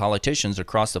promises from politicians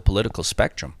across the political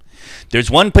spectrum.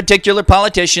 There's one particular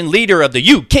politician, leader of the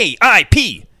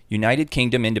UKIP, United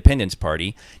Kingdom Independence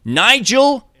Party,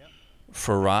 Nigel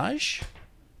Farage?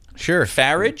 Sure.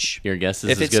 Farage? Your guess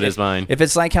is If as it's- good as mine. If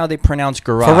it's like how they pronounce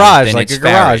garage, Farage, then like it's a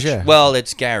garage, Farage. yeah. Well,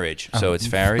 it's garage, so it's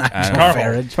Farage. I don't know.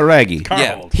 Farage. Faragi.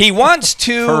 Yeah, he wants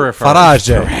to. Farage.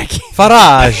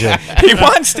 Farage. He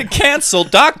wants to cancel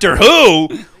Doctor Who.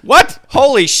 What?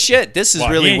 Holy shit! This is Well,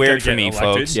 he really ain't weird gonna for get me, elected.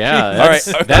 folks. Yeah, All that's,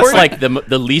 right, that's according- like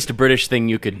the least British thing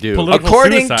you could do. Political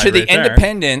According suicide to the right there.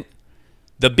 Independent,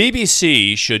 the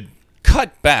BBC should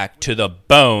cut back to the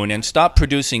bone and stop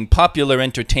producing popular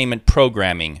entertainment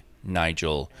programming,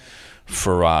 Nigel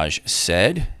Farage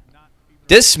said.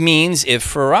 This means if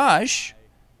Farage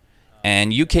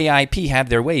and UKIP have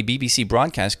their way, BBC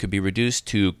broadcast could be reduced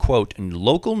to, quote,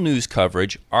 local news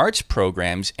coverage, arts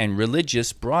programs, and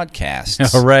religious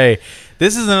broadcasts. Hooray.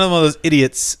 This is another one of those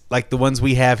idiots like the ones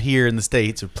we have here in the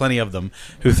States, or plenty of them,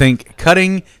 who think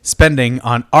cutting spending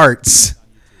on arts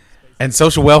and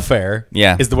social welfare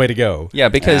is the way to go. Yeah,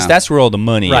 because that's where all the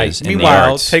money is. Meanwhile, in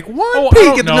the arts. take one I peek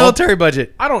don't at the know. military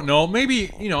budget. I don't know. Maybe,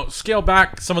 scale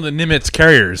back some of the Nimitz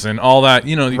carriers and all that.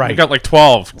 You Right. got like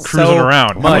 12 cruising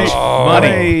around. much How money.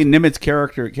 many Nimitz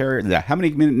How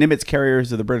many Nimitz carriers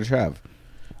do the British have?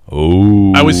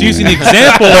 I was using the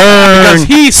example because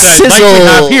he said, like we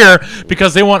have here,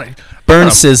 because they want... Burn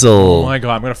sizzle. Oh, my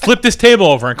God. I'm going to flip this table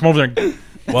over and come over there and...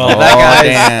 Well,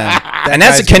 Damn. And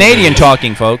that's a guy's gonna Canadian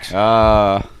talking, folks.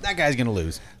 that guy's going to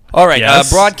lose. All right, Yes,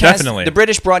 definitely. The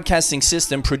British Broadcasting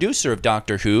System, producer of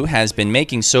Doctor Who, has been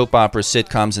making soap operas,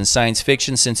 sitcoms, and science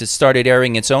fiction since it started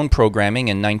airing its own programming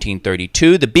in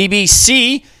 1932. The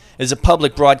BBC is a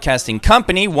public broadcasting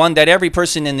company, one that every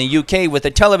person in the UK with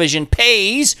a television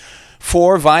pays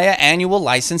for via annual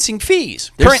licensing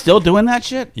fees. They're still doing that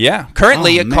shit? Yeah.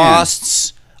 Currently, Oh, it man.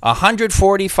 costs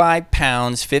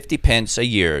 £145 50 pence a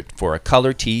year for a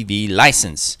colour TV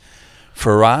license.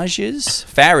 Farage's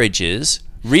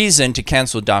reason to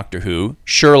cancel Doctor Who,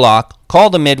 Sherlock, Call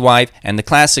the Midwife, and the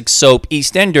classic soap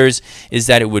EastEnders is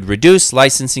that it would reduce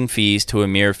licensing fees to a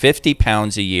mere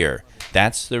 £50 a year.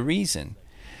 That's the reason.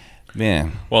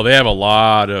 Man. Well, they have a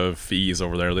lot of fees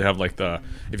over there. They have like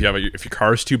if your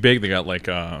car's too big, they got like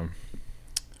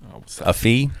what's that? A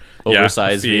fee?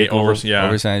 Oversized fee, vehicle.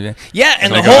 Oversized. Yeah, and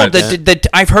And the they whole got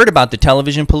I've heard about the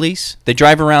television police. They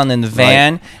drive around in the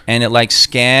van and it like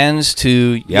scans to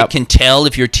you Yep. can tell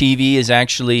if your TV is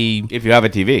actually If you have a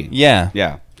TV. yeah.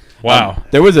 Yeah. Wow.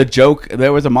 There was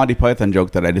a Monty Python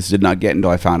joke that I just did not get until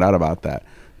I found out about that.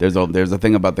 There's a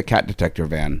thing about the cat detector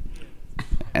van.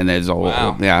 And there's a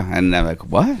Wow. and I'm like,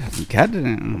 what? Cat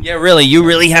detector? Yeah, really. You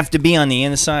really have to be on the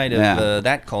inside of Yeah.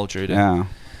 that culture to Yeah.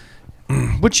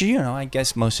 which I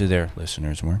guess most of their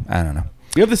listeners were. I don't know.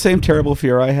 You have the same terrible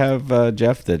fear I have,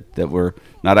 Jeff, that we're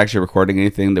not actually recording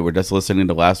anything, that we're just listening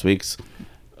to last week's.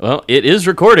 Well, it is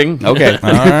recording. Okay.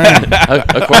 All right.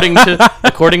 according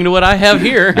to what I have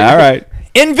here. All right.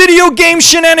 In video game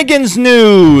shenanigans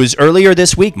news, earlier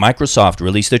this week, Microsoft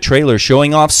released a trailer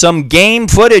showing off some game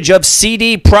footage of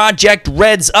CD Projekt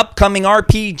Red's upcoming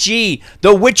RPG,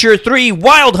 The Witcher 3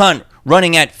 Wild Hunt,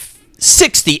 running at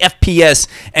 60 FPS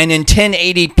and in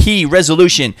 1080p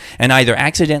resolution, and either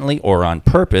accidentally or on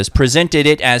purpose presented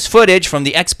it as footage from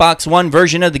the Xbox One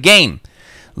version of the game.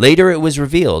 Later, it was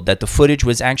revealed that the footage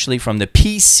was actually from the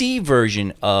PC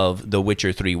version of The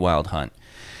Witcher 3 Wild Hunt.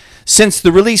 Since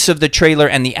the release of the trailer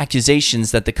and the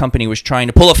accusations that the company was trying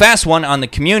to pull a fast one on the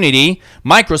community,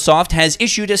 Microsoft has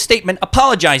issued a statement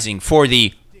apologizing for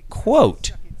the,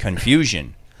 quote,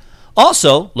 confusion.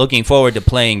 Also, looking forward to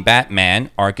playing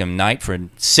Batman Arkham Knight for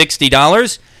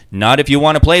 $60. Not if you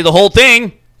want to play the whole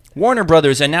thing. Warner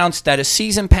Brothers announced that a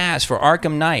season pass for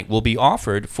Arkham Knight will be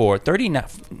offered for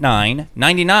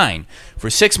 $39.99. For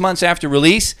 6 months after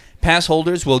release, pass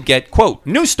holders will get, quote,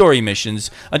 new story missions,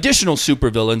 additional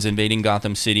supervillains invading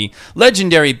Gotham City,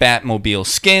 legendary Batmobile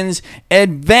skins,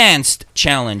 advanced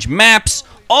challenge maps,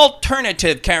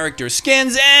 alternative character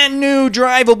skins, and new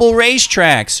drivable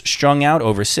racetracks strung out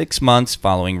over 6 months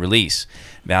following release.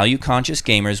 Value-conscious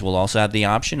gamers will also have the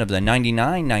option of the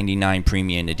 $99.99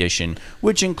 Premium Edition,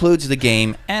 which includes the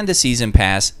game and the Season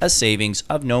Pass, a savings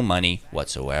of no money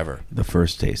whatsoever. The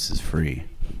first taste is free.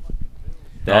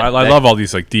 I love all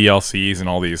these like DLCs and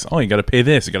all these. Oh, you got to pay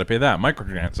this, you got to pay that,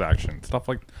 microtransaction stuff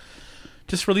like.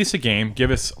 Just release a game. Give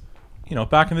us,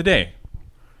 back in the day.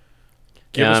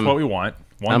 Give us what we want.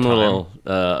 I'm a little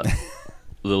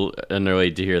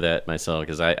annoyed to hear that myself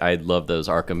because I love those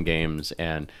Arkham games,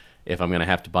 and if I'm gonna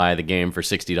have to buy the game for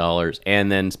 $60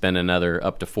 and then spend another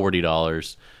up to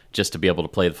 $40 just to be able to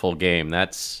play the full game,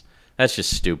 that's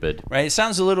just stupid. Right? It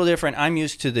sounds a little different. I'm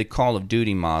used to the Call of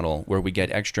Duty model where we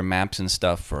get extra maps and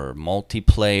stuff for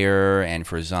multiplayer and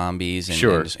for zombies and,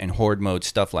 Sure. and horde mode,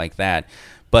 stuff like that.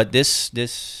 But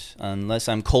this, unless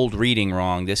I'm cold reading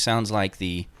wrong, this sounds like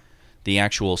the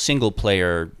actual single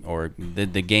player or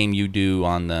the game you do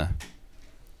from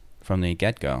the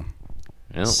get-go.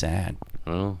 Well, Sad.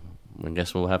 well, I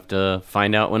guess we'll have to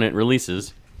find out when it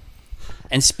releases.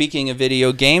 And speaking of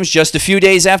video games, just a few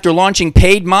days after launching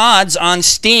paid mods on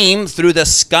Steam through the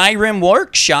Skyrim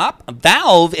Workshop,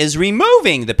 Valve is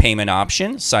removing the payment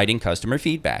option, citing customer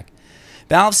feedback.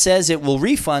 Valve says it will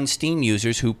refund Steam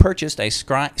users who purchased a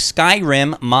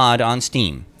Skyrim mod on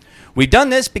Steam. We've done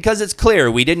this because it's clear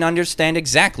we didn't understand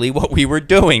exactly what we were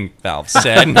doing, Valve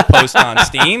said in a post on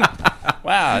Steam.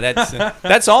 Wow,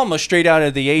 that's almost straight out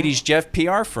of the 80s Jeff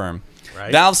PR firm.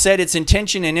 Right. Valve said its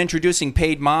intention in introducing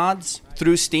paid mods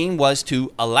through Steam was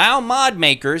to allow mod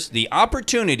makers the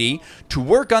opportunity to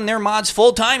work on their mods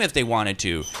full-time if they wanted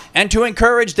to, and to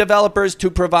encourage developers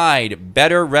to provide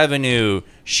better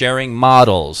revenue-sharing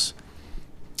models.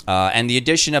 And the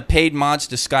addition of paid mods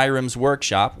to Skyrim's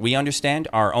workshop, we understand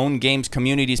our own games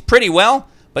communities pretty well,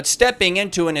 but stepping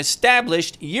into an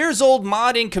established, years-old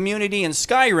modding community in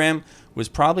Skyrim was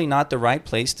probably not the right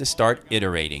place to start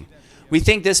iterating. We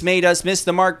think this made us miss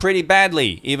the mark pretty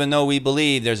badly, even though we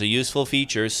believe there's a useful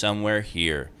feature somewhere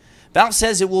here. Valve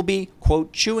says it will be,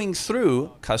 quote, chewing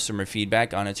through customer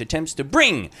feedback on its attempts to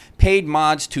bring paid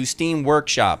mods to Steam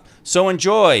Workshop. So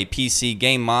enjoy PC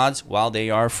game mods while they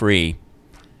are free.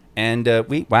 And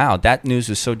wow, that news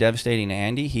was so devastating to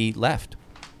Andy, he left.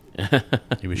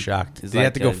 He was shocked. Did he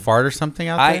have to go fart or something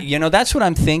out there? That's what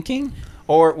I'm thinking.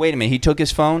 Or wait a minute, he took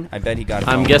his phone. I bet he got a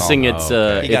phone I'm guessing call. it's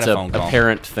a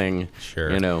parent thing. Sure.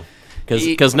 You know,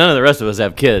 because none of the rest of us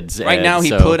have kids. Right now,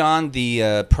 he put on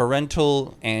the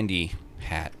parental Andy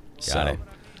hat. Got it.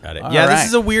 Yeah, This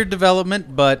is a weird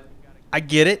development, but I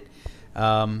get it.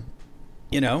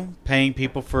 Paying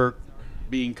people for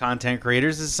being content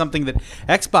creators is something that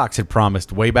Xbox had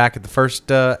promised way back at the first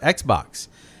Xbox.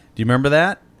 Do you remember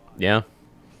that? Yeah.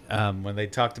 When they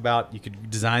talked about you could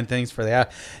design things for the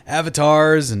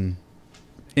avatars and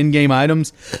in-game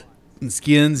items and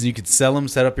skins, and you could sell them,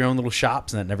 set up your own little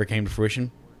shops, and that never came to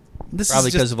fruition. This Probably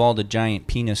is because of all the giant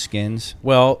penis skins.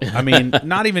 Well, I mean,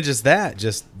 not even just that.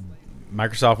 Just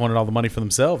Microsoft wanted all the money for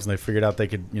themselves, and they figured out they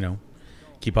could,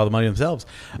 keep all the money themselves.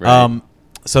 Right.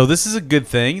 So this is a good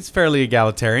thing. It's fairly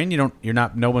egalitarian.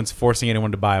 No one's forcing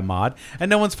anyone to buy a mod, and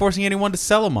no one's forcing anyone to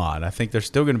sell a mod. I think there's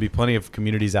still going to be plenty of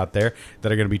communities out there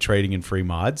that are going to be trading in free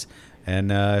mods.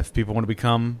 And if people want to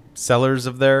become sellers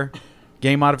of their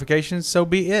game modifications, so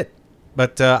be it.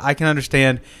 But I can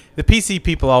understand the PC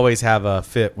people always have a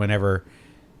fit whenever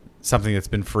something that's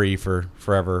been free for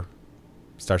forever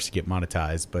starts to get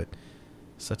monetized. But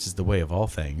such is the way of all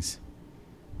things.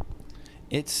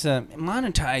 It's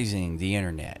monetizing the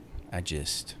internet.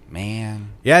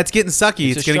 Yeah, it's getting sucky.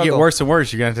 It's going to get struggle. worse and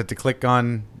worse. You're going to have to click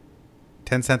on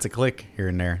 10 cents a click here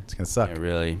and there. It's going to suck. Yeah,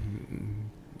 really.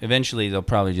 Eventually, they'll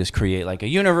probably just create like a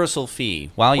universal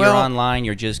fee. While you're online,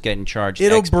 you're just getting charged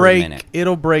X per minute.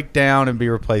 It'll break down and be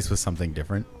replaced with something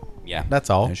different. Yeah. That's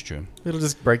all. That's true. It'll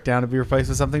just break down and be replaced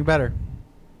with something better.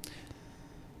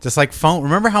 Just like phone.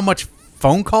 Remember how much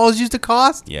phone calls used to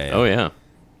cost? Yeah. Oh, yeah.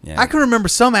 Yeah. I can remember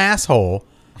some asshole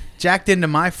jacked into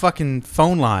my fucking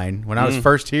phone line when I was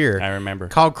first here. I remember.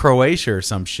 Called Croatia or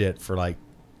some shit for like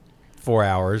 4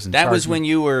 hours. And that was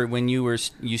charged when you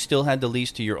still had the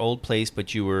lease to your old place,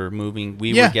 but you were moving.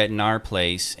 We were getting our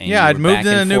place. And yeah, you I'd were moved back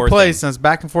in a and new forth place, and I was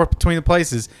back and forth between the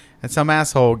places, and some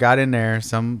asshole got in there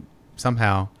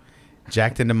somehow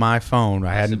jacked into my phone.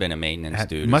 Must have been a maintenance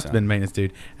dude. Must have been a maintenance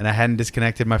dude, and I hadn't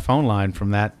disconnected my phone line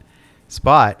from that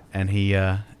spot, and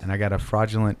I got a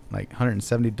fraudulent like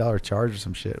 $170 charge or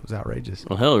some shit. It was outrageous.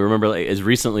 Well, hell, remember like, as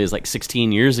recently as like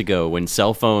 16 years ago when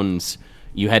cell phones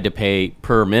you had to pay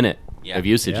per minute of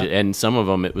usage, and some of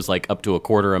them it was like up to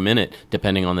 $0.25 a minute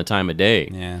depending on the time of day.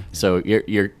 Yeah. So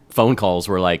your phone calls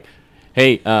were like,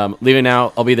 "Hey, leaving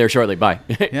now. I'll be there shortly. Bye."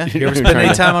 Yeah. You ever spend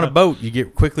any time on a boat, you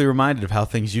get quickly reminded of how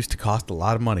things used to cost a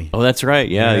lot of money. Oh, that's right.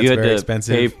 Yeah, Yeah, you it's had very to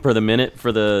expensive. pay per the minute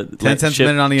for the 10 cents a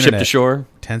minute on the ship internet. to shore.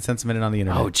 10 cents a minute on the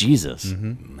internet. Oh, Jesus.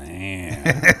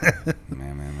 Man.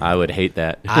 I would hate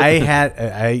that.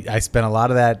 I spent a lot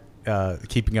of that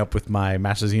keeping up with my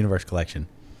Masters of the Universe collection.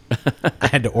 I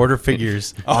had to order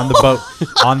figures on the boat.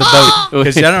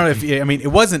 Because I don't know if it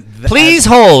wasn't. Please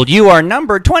hold. You are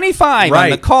number 25 on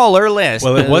Right. the caller list.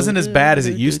 Well, it wasn't as bad as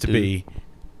it used to be,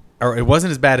 or it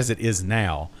wasn't as bad as it is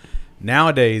now.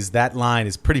 Nowadays, that line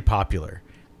is pretty popular,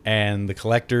 and the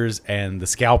collectors and the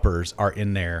scalpers are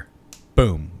in there.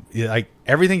 Boom! Like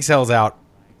everything sells out.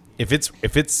 If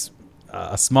it's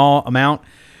a small amount,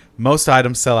 most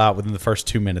items sell out within the first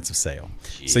 2 minutes of sale.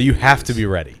 So you have to be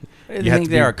ready. You think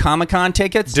there are Comic-Con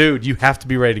tickets? Dude, you have to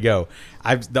be ready to go.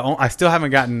 I still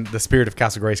haven't gotten the Spirit of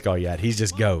Castle Grayskull yet. He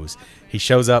just goes. He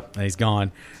shows up and he's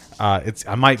gone.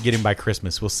 I might get him by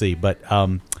Christmas. We'll see. But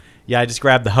I just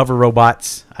grabbed the hover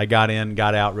robots. I got in,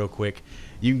 got out real quick.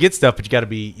 You can get stuff, but you got to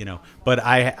be, But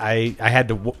I had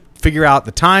to figure out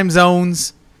the time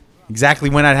zones, exactly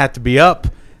when I'd have to be up.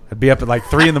 I'd be up at like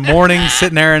 3 in the morning,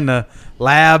 sitting there in the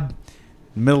lab, in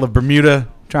the middle of Bermuda,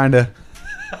 trying to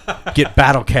get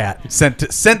Battle Cat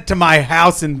sent to my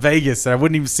house in Vegas, and I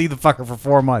wouldn't even see the fucker for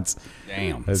 4 months.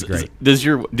 Damn. That was great.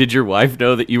 Did your wife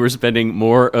know that you were spending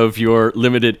more of your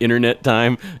limited internet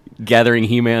time gathering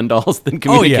He-Man dolls than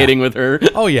communicating with her?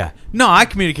 Oh yeah. No, I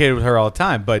communicated with her all the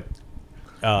time, but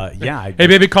yeah. Hey,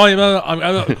 baby, call you.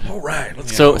 All right.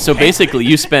 Let's So basically,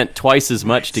 you spent twice as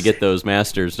much to get those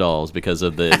Masters dolls because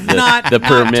of the not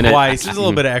per minute. Twice. There's a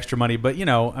little bit of extra money, but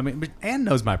I mean, Ann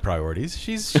knows my priorities.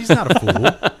 She's not a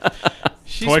fool.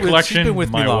 She's collection, been with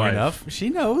me my long wife. enough. She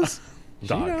knows.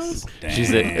 Dogs.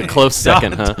 She's a close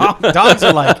second, huh? Dogs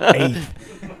are like eighth.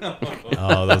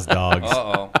 Oh, those dogs.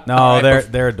 Uh-oh. No, All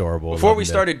right, they're adorable. Before Love we them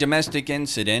start a domestic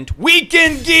incident,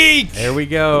 Weekend Geek! there we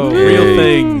go. Real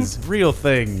things. Real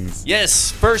things. Yes,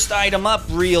 first item up,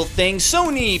 real thing.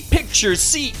 Sony Pictures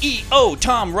CEO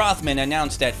Tom Rothman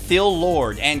announced that Phil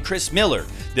Lord and Chris Miller,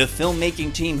 the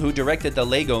filmmaking team who directed the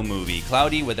Lego movie,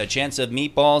 Cloudy with a Chance of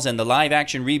Meatballs, and the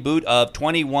live-action reboot of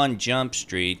 21 Jump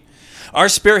Street, are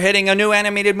spearheading a new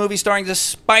animated movie starring the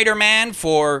Spider-Man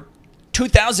for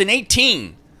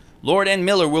 2018. Lord and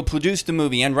Miller will produce the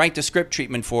movie and write the script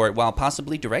treatment for it while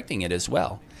possibly directing it as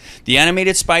well. The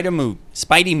animated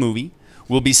Spidey movie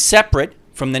will be separate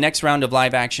from the next round of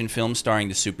live-action films starring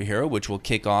the superhero, which will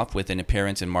kick off with an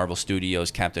appearance in Marvel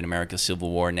Studios' Captain America Civil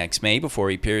War next May before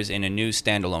he appears in a new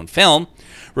standalone film,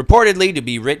 reportedly to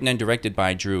be written and directed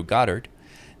by Drew Goddard.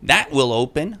 That will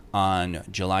open on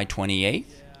July 28th,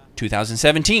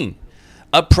 2017.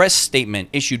 A press statement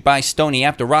issued by Sony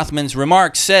after Rothman's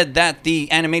remarks said that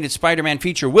the animated Spider-Man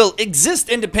feature will exist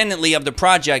independently of the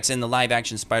projects in the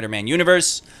live-action Spider-Man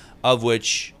universe, all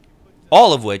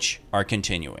of which are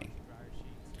continuing.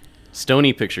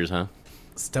 Stony Pictures, huh?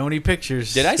 Stony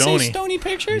Pictures. Did I say Stoney. Stony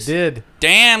Pictures? You did.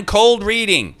 Damn, cold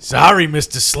reading. Sorry,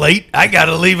 Mr. Slate. I got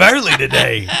to leave early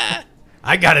today.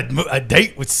 I got a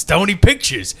date with Stony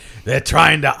Pictures. They're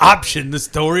trying to option the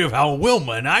story of how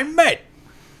Wilma and I met.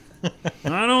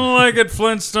 I don't like it,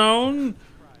 Flintstone.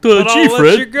 But I'll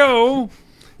let you go.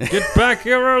 Get back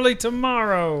here early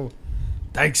tomorrow.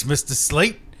 Thanks, Mr.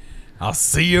 Slate. I'll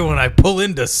see you when I pull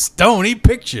into Stony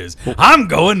Pictures. I'm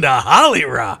going to Holly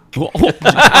Rock.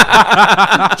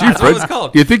 That's what it's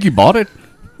called. Do you think you bought it?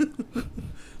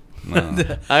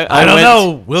 I don't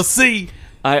know. We'll see.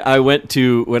 I went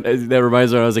to that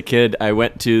reminds me when I was a kid. I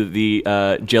went to the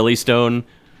Jellystone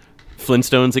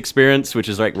Flintstones experience, which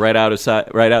is like right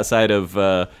outside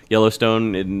of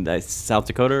Yellowstone in South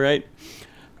Dakota, right?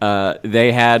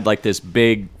 They had like this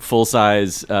big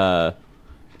full-size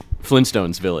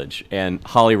Flintstones village, and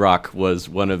Holly Rock was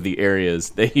one of the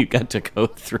areas that you got to go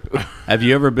through. Have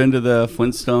you ever been to the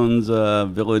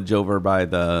Flintstones village over by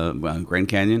the Grand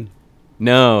Canyon?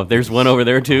 No, there's one over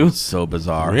there too. So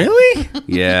bizarre. Really?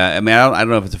 Yeah, I mean, I don't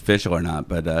know if it's official or not,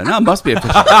 but no, it must be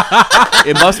official.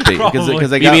 It must be because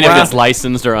they You got mean if it's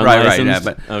licensed or unlicensed? Right, yeah,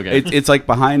 but okay. it's like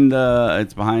behind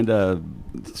a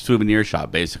souvenir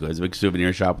shop. Basically, it's a big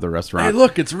souvenir shop with a restaurant. Hey,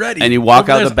 look, it's ready. And you walk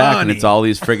Over out there's the back, and Ani. it's all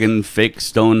these friggin' fake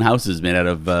stone houses made out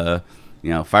of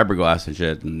fiberglass and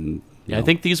shit. And Yeah, I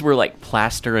think these were like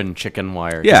plaster and chicken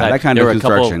wire. 'Cause Yeah, that kind there of were a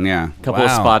couple- construction, yeah. couple of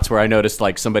Wow. spots where I noticed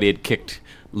like somebody had kicked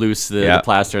loose the Yeah.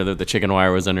 plaster that the chicken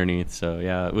wire was underneath. So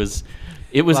yeah, it was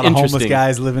A lot of interesting. homeless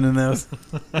guys living in those.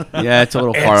 yeah, it's a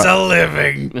little far.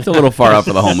 living. It's a little far up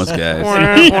for the homeless guys.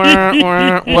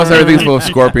 Plus, everything's full of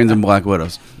scorpions and black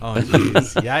widows. Oh,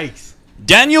 jeez. Yikes.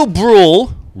 Daniel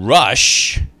Bruhl,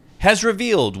 Rush, has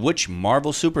revealed which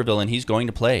Marvel supervillain he's going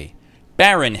to play.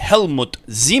 Baron Helmut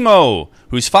Zemo,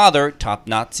 whose father, top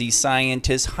Nazi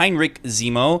scientist Heinrich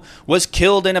Zemo, was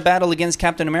killed in a battle against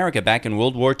Captain America back in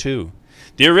World War II.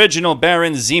 The original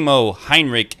Baron Zemo,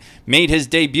 Heinrich, made his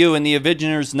debut in the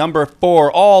Avengers number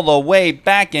 4 all the way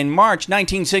back in March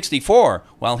 1964,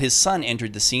 while his son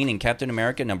entered the scene in Captain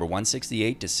America number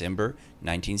 168, December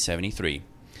 1973.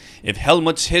 If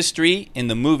Helmut's history in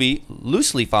the movie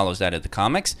loosely follows that of the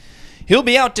comics, he'll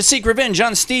be out to seek revenge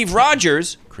on Steve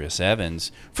Rogers, Chris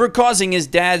Evans, for causing his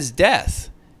dad's death.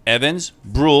 Evans,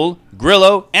 Bruhl,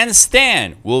 Grillo, and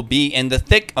Stan will be in the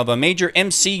thick of a major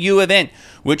MCU event,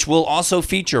 which will also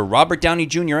feature Robert Downey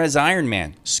Jr. as Iron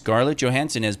Man, Scarlett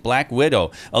Johansson as Black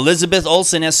Widow, Elizabeth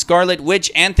Olsen as Scarlet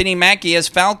Witch, Anthony Mackie as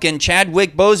Falcon,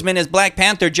 Chadwick Boseman as Black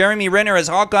Panther, Jeremy Renner as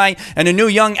Hawkeye, and a new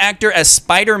young actor as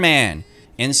Spider-Man.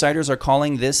 Insiders are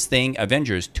calling this thing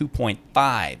Avengers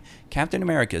 2.5. Captain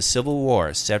America's Civil War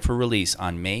is set for release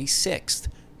on May 6th,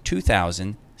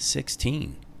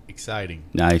 2016. Exciting.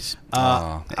 Nice.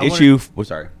 Issue.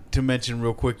 Sorry. To mention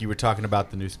real quick, you were talking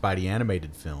about the new Spidey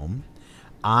animated film.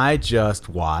 I just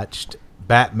watched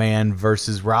Batman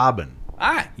versus Robin.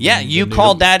 Yeah, you new-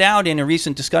 called that out in a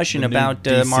recent discussion The new about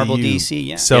Marvel DCU. DC.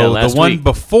 Yeah. So Yeah, the last one week.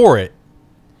 before it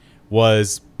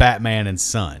was Batman and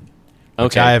Son, which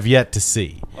Okay. I have yet to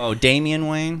see. Oh, Damian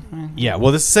Wayne. Yeah,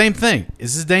 well, this is the same thing.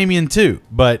 This is Damian too,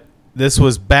 but this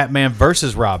was Batman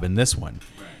versus Robin. This one,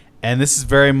 and this is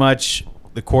very much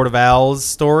the Court of Owls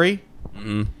story.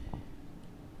 Mm-hmm.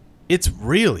 It's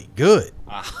really good.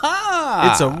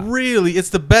 Aha! It's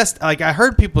the best. Like, I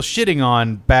heard people shitting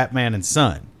on Batman and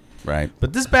Son, Right.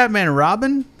 but this Batman and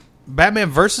Robin, Batman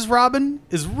versus Robin,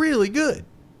 is really good.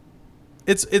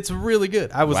 It's really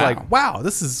good. I was Wow. like, wow,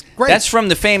 this is great. That's from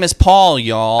the famous Paul,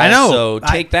 y'all. I know. So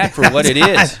take that for what it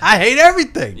is. I hate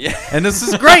everything. Yeah. And this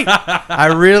is great. I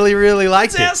really, really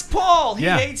liked Let's it. ask Paul. He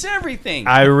Yeah. hates everything.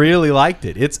 I really liked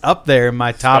it. It's up there in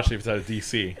my top. Especially if it's out of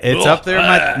DC. It's up there in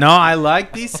my. No, I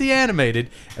like DC animated,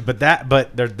 but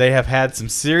they have had some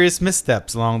serious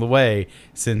missteps along the way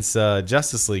since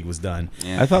Justice League was done.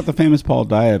 I thought the famous Paul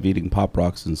died of eating Pop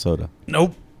Rocks and soda.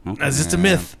 Nope, that's just a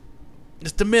myth.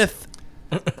 Just a myth.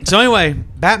 So anyway,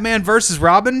 Batman versus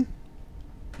Robin,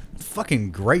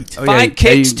 fucking great. Oh, Five yeah,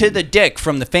 kicks you- to the dick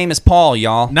from the famous Paul,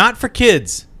 y'all. Not for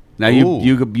kids. Now Ooh,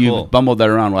 you cool. bumbled that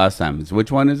around last time. So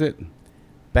which one is it?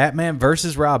 Batman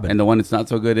versus Robin. And the one that's not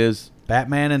so good is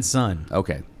Batman and Son.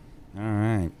 okay. All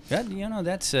right. That's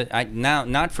now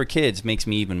not for kids makes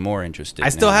me even more interested. I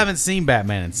still now. haven't seen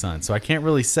Batman and Son, so I can't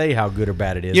really say how good or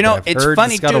bad it is. You know, but I've it's heard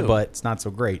funny, the too. scuttlebutt. It's not so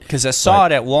great. Because I saw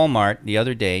it at Walmart the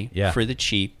other day Yeah. for the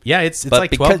cheap. Yeah, it's But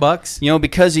like because- $12. You know,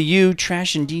 because of you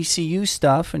trashing DCU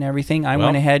stuff and everything, I Well-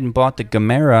 went ahead and bought the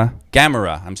Gamera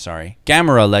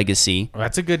Legacy. Well,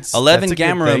 that's a good. 11 that's a good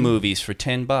Gamera thing. movies for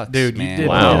 $10, Dude. man. You did,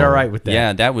 Wow. you did all right with that.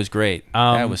 Yeah, that was great.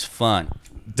 Um, that was fun.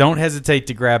 Don't hesitate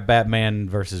to grab Batman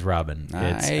versus Robin.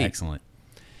 It's Aye. excellent.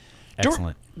 Dir-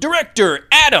 Excellent. Director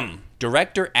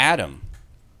Adam.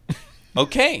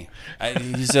 Okay.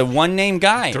 He's a one-name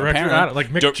guy. Director apparently. Adam, like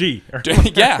Mick G.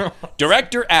 Yeah.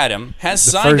 Director Adam has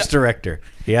The signed first director.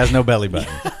 He has no belly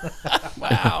button.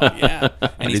 Wow, yeah.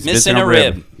 And he's missing missing a a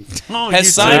rib.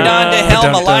 Has signed on to helm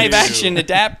a Dun, dun, live-action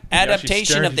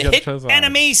adaptation of the staring hit each other's eyes.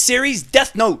 anime series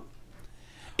Death Note.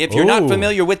 If you're not Ooh.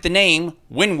 familiar with the name,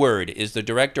 Windward is the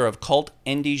director of cult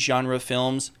indie genre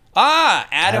films. Adam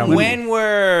Adam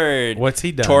Windward. What's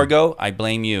he done? Torgo, I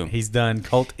blame you. He's done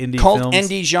cult indie Cult films.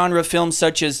 indie genre films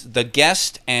such as The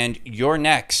Guest and You're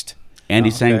Next.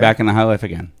 Andy sang okay. Back in the High Life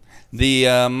again. The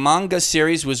manga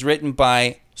series was written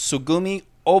by Sugumi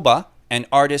Oba and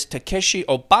artist Takeshi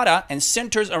Obata and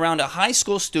centers around a high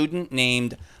school student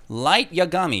named Light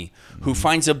Yagami who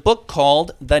finds a book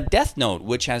called The Death Note,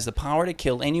 which has the power to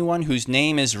kill anyone whose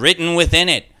name is written within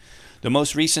it. The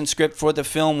most recent script for the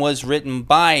film was written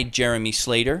by Jeremy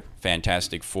Slater,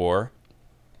 Fantastic Four.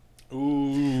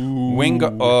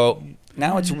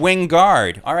 Now it's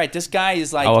Wingard. All right, this guy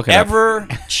is like I'll look it up. ever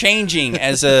changing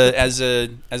as a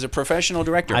professional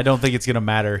director. I don't think it's going to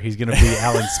matter. He's going to be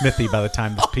Alan Smithy by the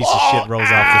time this piece of shit rolls off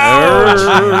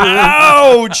the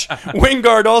Ouch!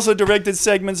 Wingard also directed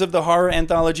segments of the horror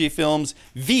anthology films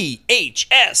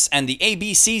VHS and the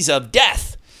ABCs of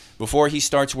Death. Before he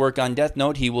starts work on Death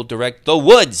Note, he will direct The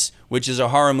Woods, which is a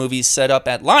horror movie set up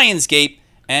at Lionsgate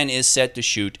and is set to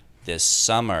shoot this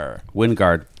summer.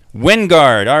 Wingard.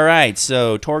 Wingard. All right,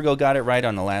 so Torgo got it right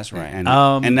on the last round.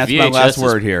 And that's my VHS last is-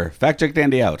 word here. Fact checked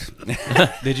Andy out.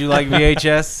 Did you like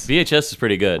VHS? VHS is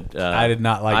pretty good. I did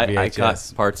not like I caught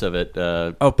VHS. parts of it.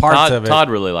 Parts Todd, of it. Todd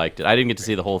really liked it. I didn't get to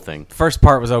see the whole thing. First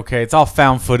part was okay. It's all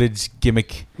found footage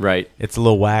gimmick. Right. It's a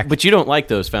little whack. But you don't like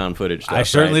those found footage stuff. I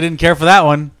certainly right? didn't care for that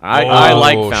one. I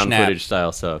like Oh, found snap. footage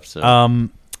style stuff. So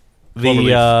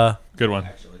The Good one. you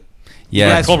Yeah.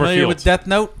 guys familiar Cloverfield. with Death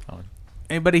Note?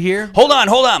 Anybody here? Hold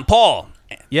on, Paul.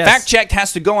 Yes. Fact Check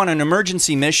has to go on an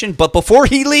emergency mission, but before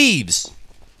he leaves,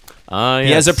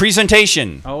 he has a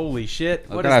presentation. Holy shit!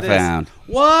 Look What what is I this? found.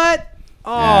 What?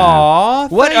 Aw,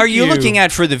 What thank are you looking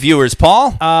at for the viewers,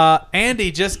 Paul?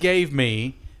 Andy just gave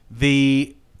me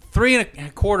the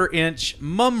 3.25-inch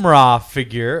Mum-Ra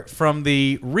figure from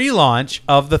the relaunch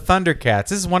of the Thundercats.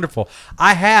 This is wonderful.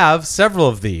 I have several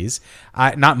of these.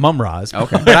 Not Mum-Ras.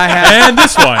 Okay. But I have. And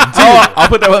this one, too. Oh, I'll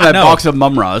put that in that No. box of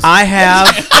Mumras. I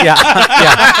have.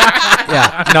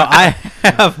 Yeah. No, I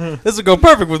have. This will go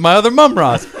perfect with my other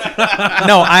Mum-Ras.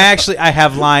 No, I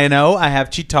have Lion-O, I have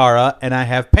Chitara, and I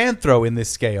have Panthro in this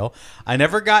scale. I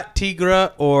never got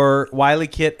Tigra or Wily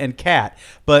Kit and Cat,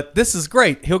 but this is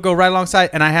great. He'll go right alongside.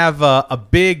 And I have a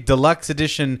big deluxe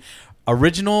edition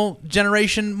original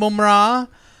generation Mum-Ra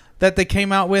that they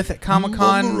came out with at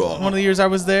Comic-Con one of the years I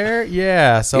was there.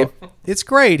 Yeah, so it's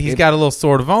great. He's got a little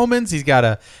Sword of Omens. He's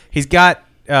got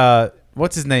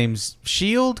what's his name's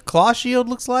shield? Claw shield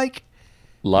looks like?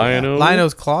 Lion-O.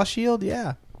 Lion-O's claw shield,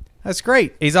 yeah. That's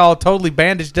great. He's all totally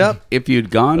bandaged up. If you'd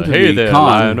gone to Hey the there,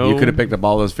 con, Lionel. you could have picked up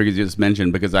all those figures you just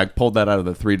mentioned because I pulled that out of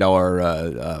the $3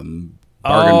 bargain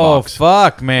Oh, box.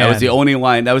 fuck, man. That was the only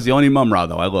line. That was the only Mumra,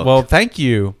 though. I looked. Well, thank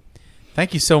you.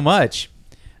 Thank you so much.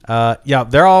 Yeah,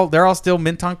 they're all still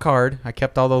mint on card. I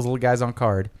kept all those little guys on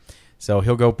card. So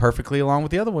he'll go perfectly along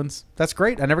with the other ones. That's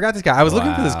great. I never got this guy. I was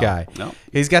looking for this guy. No.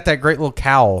 He's got that great little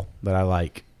cowl that I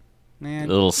like. Man,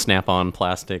 little snap-on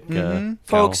plastic.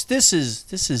 folks, this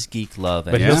is geek love.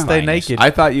 But at he'll its stay finest. naked.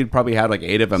 I thought you'd probably had like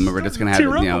 8 of them. And we're just gonna have Tear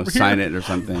to, up you know, over sign here. it or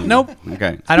something. Nope.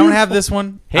 Okay. I don't have this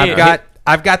one. Hey,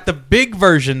 I've got the big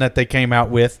version that they came out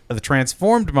with, the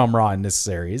transformed Mumra in this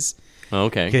series.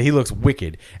 Okay. Okay, he looks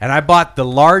wicked. And I bought the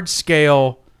large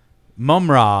scale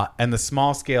Mumra and the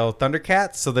small scale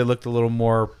Thundercats, so they looked a little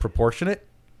more proportionate.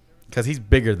 Because he's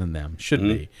bigger than them, should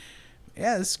be.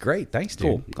 Yeah, this is great. Thanks, dude.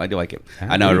 Cool. Glad you like it.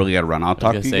 I know I really got to run. I'll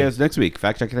talk to you gonna guys say- next week.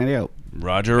 Fact check it out.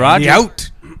 Roger, He Roger.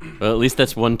 out. Well, at least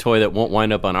that's one toy that won't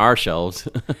wind up on our shelves.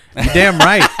 You're damn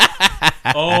right.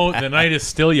 Oh, the night is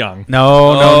still young.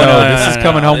 No. no, This is no,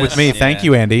 coming no. home with me. This- Thank yeah.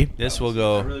 you, Andy. This will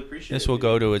go. This will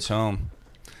go to its home.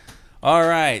 All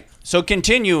right. So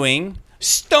continuing,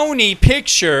 Stony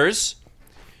Pictures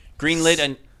greenlit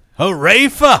a Hooray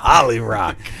for Holly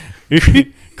Rock.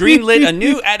 greenlit a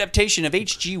new adaptation of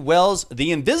H.G. Wells'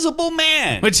 The Invisible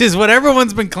Man, Which is what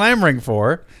everyone's been clamoring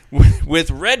for. with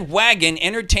Red Wagon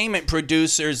Entertainment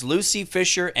producers Lucy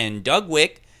Fisher and Doug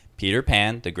Wick, Peter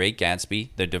Pan, The Great Gatsby,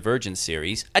 the Divergent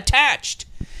series, attached.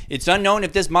 It's unknown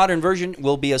if this modern version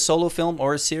will be a solo film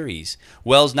or a series.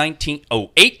 Wells'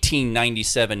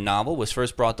 1897 novel was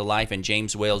first brought to life in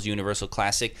James Whale's Universal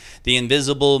classic The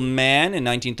Invisible Man in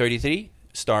 1933,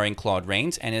 starring Claude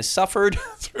Rains, and has suffered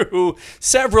through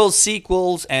several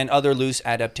sequels and other loose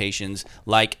adaptations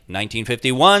like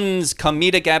 1951's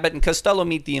comedic Abbott and Costello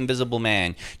Meet the Invisible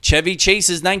Man, Chevy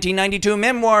Chase's 1992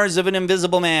 Memoirs of an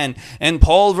Invisible Man, and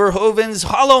Paul Verhoeven's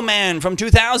Hollow Man from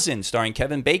 2000, starring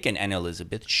Kevin Bacon and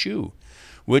Elizabeth Shue,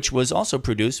 which was also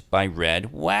produced by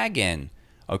Red Wagon.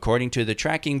 According to the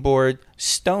tracking board,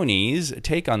 Stoney's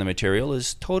take on the material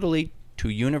is totally to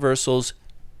Universal's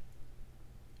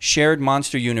shared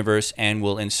monster universe and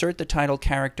will insert the title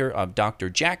character of Dr.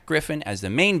 Jack Griffin as the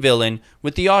main villain,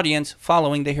 with the audience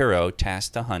following the hero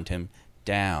tasked to hunt him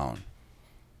down.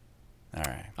 All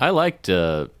right. I liked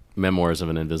Memoirs of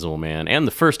an Invisible Man and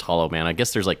the first Hollow Man. I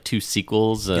guess there's like 2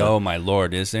 sequels. Oh my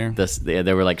lord, is there?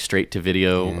 They were like straight to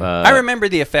video. I remember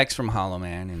the effects from Hollow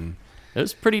Man, and It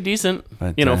was pretty decent,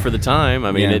 But, for the time.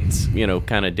 I mean, yeah. it's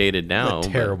kind of dated now. but-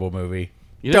 Terrible movie.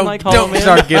 You didn't like Hollow Don't Man?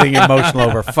 start getting emotional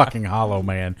over fucking Hollow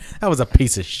Man. That was a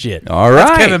piece of shit. All That's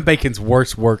right. Kevin Bacon's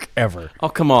worst work ever. Oh,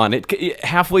 come on! It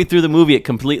halfway through the movie, it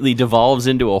completely devolves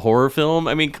into a horror film.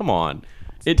 I mean, come on!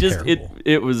 It just terrible.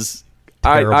 it was.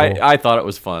 Terrible. I thought it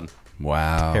was fun.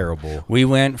 wow. Terrible. We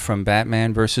went from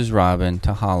Batman versus Robin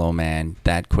to Hollow Man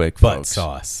that quick, Butt folks.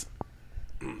 sauce.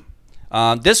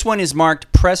 This one is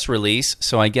marked press release,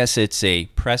 so I guess it's a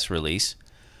press release.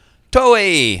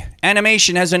 Toei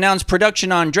Animation has announced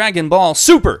production on Dragon Ball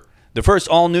Super, the first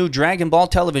all-new Dragon Ball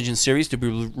television series to be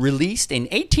released in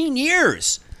 18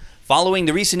 years. Following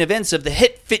the recent events of the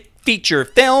hit feature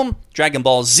film Dragon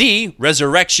Ball Z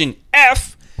Resurrection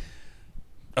F,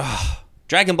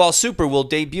 Dragon Ball Super will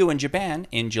debut in Japan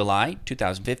in July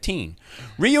 2015.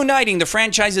 Reuniting the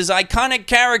franchise's iconic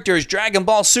characters, Dragon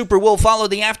Ball Super will follow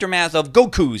the aftermath of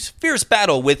Goku's fierce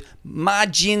battle with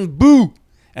Majin Buu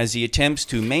as he attempts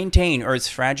to maintain Earth's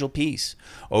fragile peace.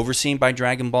 Overseen by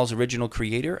Dragon Ball's original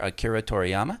creator, Akira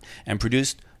Toriyama, and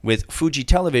produced with Fuji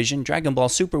Television, Dragon Ball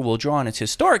Super will draw on its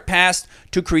historic past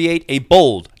to create a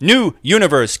bold, new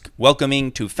universe,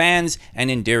 welcoming to fans and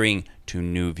endearing to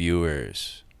new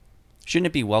viewers. Shouldn't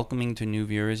it be welcoming to new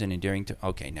viewers and endearing to...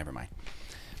 Okay, never mind.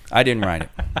 I didn't write it.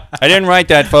 I didn't write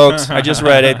that, folks. I just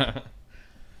read it.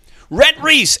 Rhett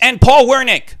Reese and Paul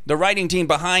Wernick, the writing team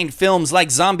behind films like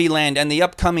Zombieland and the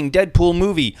upcoming Deadpool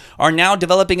movie, are now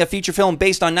developing a feature film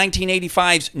based on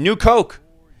 1985's New Coke,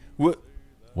 What?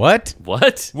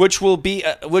 What? which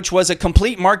was a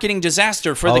complete marketing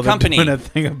disaster for the they're company. doing a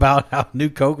thing about how New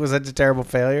Coke was such a terrible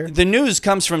failure. The news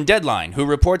comes from Deadline, who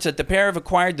reports that the pair have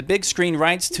acquired the big screen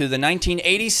rights to the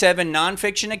 1987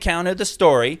 nonfiction account of the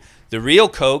story, The Real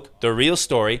Coke, The Real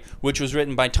Story, which was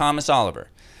written by Thomas Oliver.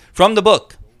 From the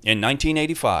book, in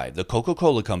 1985, the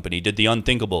Coca-Cola Company did the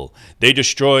unthinkable. They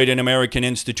destroyed an American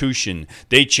institution.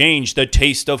 They changed the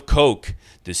taste of Coke.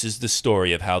 This is the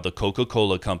story of how the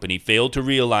Coca-Cola Company failed to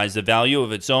realize the value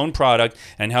of its own product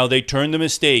and how they turned the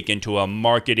mistake into a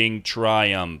marketing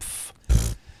triumph.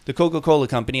 The Coca-Cola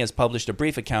Company has published a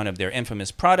brief account of their infamous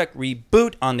product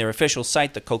reboot on their official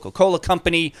site. The Coca-Cola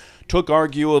Company took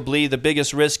arguably the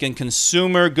biggest risk in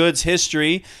consumer goods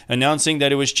history, announcing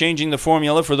that it was changing the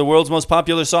formula for the world's most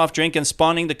popular soft drink and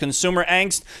spawning the consumer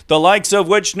angst, the likes of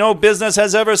which no business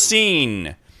has ever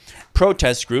seen.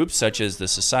 Protest groups such as the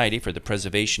Society for the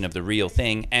Preservation of the Real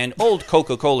Thing and Old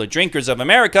Coca-Cola Drinkers of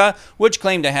America, which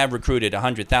claim to have recruited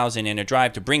 100,000 in a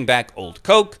drive to bring back Old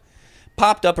Coke,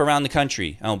 popped up around the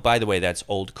country. Oh, by the way, that's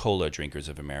Old Cola Drinkers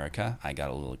of America. I got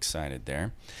a little excited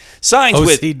there. Signs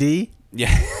with... OCD?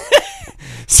 Yeah.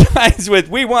 Signs with,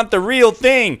 we want the real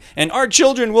thing, and our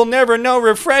children will never know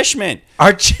refreshment.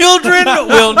 Our children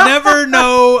will never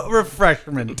know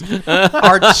refreshment.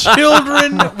 Our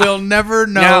children will never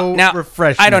know Now,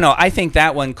 refreshment. I don't know. I think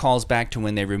that one calls back to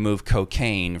when they removed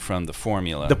cocaine from the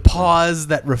formula. The pause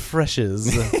that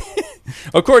refreshes.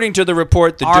 According to the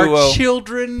report, the Our duo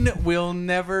children will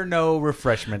never know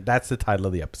refreshment. That's the title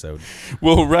of the episode.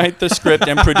 will write the script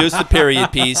and produce the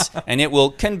period piece, and it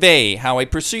will convey how a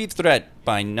perceived threat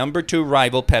by number 2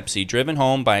 rival Pepsi, driven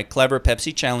home by a clever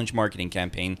Pepsi Challenge marketing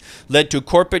campaign, led to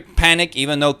corporate panic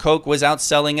even though Coke was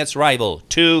outselling its rival.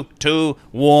 2 to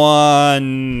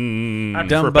 1. I'm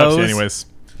for Dumbos. Pepsi anyways.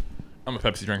 I'm a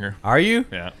Pepsi drinker. Are you?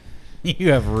 Yeah.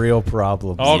 You have real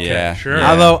problems. Okay, Yeah. sure.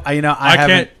 Yeah. Although I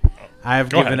can't. I've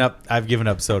Go given ahead. up. I've given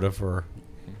up soda for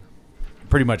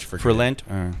pretty much for For good.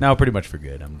 Lent? No, pretty much for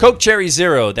good. Coke Cherry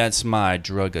Zero, that's my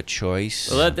drug of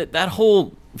choice. Well, that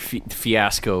whole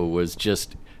fiasco was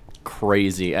just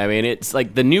crazy. I mean, it's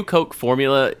like the new Coke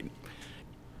formula.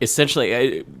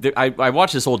 Essentially, I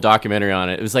watched this whole documentary on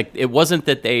it. It was like it wasn't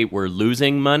that they were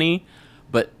losing money,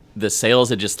 but the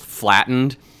sales had just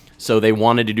flattened. So they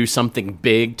wanted to do something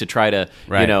big to try to,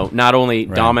 Right. not only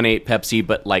dominate Pepsi,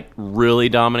 but like really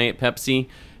dominate Pepsi.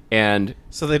 And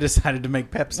So they decided to make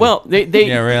Pepsi. well, they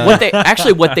Yeah,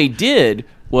 really. what they did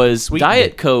was Sweetened Diet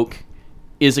it. Coke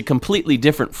is a completely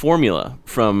different formula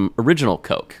from original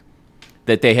Coke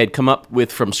that they had come up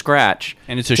with from scratch.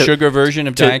 And it's a sugar version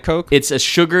of Diet Coke? It's a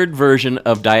sugared version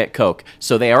of Diet Coke.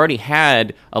 So they already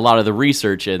had a lot of the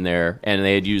research in there, and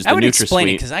they had used I the would explain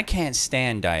it NutraSweet. because I can't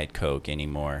stand Diet Coke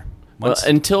anymore. Well,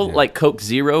 until like Coke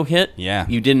Zero hit, Yeah.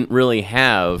 you didn't really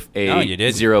have No, a you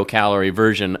didn't. 0-calorie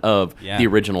version of Yeah. the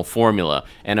original formula.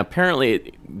 And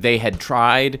apparently they had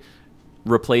tried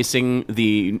replacing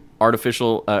the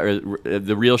artificial,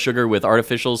 the real sugar with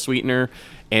artificial sweetener,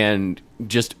 and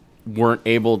just weren't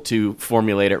able to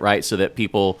formulate it right so that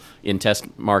people in test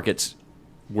markets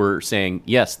were saying,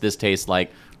 yes, this tastes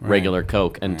like regular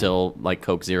Coke until like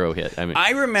Coke Zero hit. I mean,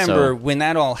 I remember so- when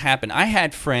that all happened. I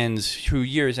had friends who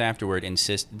years afterward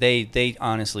they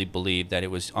honestly believed that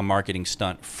it was a marketing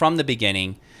stunt from the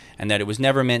beginning, and that it was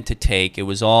never meant to take. It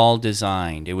was all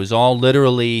designed. It was all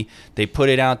literally they put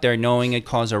it out there knowing it'd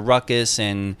cause a ruckus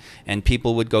and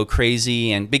people would go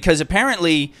crazy, and because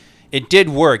apparently it did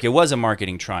work. It was a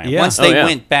marketing triumph. Yeah. Once Oh, they yeah.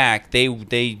 went back, they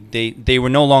were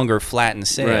no longer flat in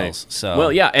sales. Right. So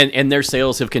well, yeah, and their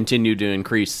sales have continued to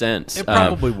increase since. It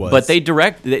probably was. But they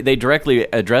directly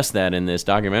addressed that in this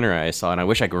documentary I saw, and I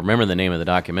wish I could remember the name of the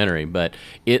documentary. But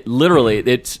it literally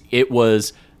it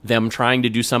was them trying to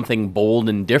do something bold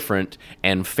and different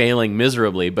and failing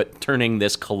miserably, but turning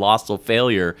this colossal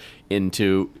failure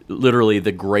into literally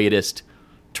the greatest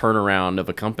turnaround of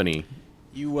a company.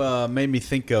 You made me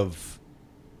think of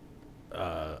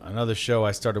another show.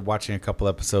 I started watching a couple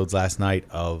episodes last night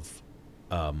of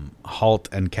Halt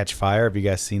and Catch Fire. Have you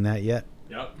guys seen that yet?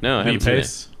 Yep. No, I haven't seen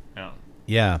pace. Yeah.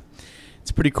 Yeah,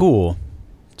 it's pretty cool.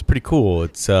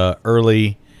 It's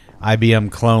early IBM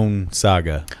clone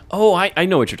saga. Oh, I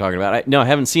know what you're talking about. I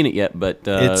haven't seen it yet, but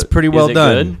It's pretty well is it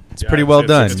done. good? It's Yeah, pretty it's- well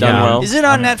it's- done. it's done well. is it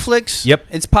on Netflix? Yep.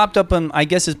 It's popped up on. I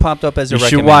guess it's popped up as a You should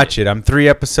recommended. watch it. I'm 3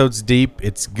 episodes deep.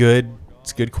 It's good.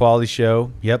 It's a good quality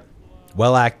show. Yep.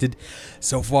 Well acted.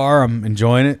 So far, I'm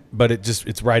enjoying it, but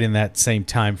it's right in that same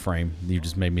time frame you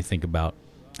just made me think about.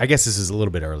 I guess this is a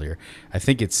little bit earlier. I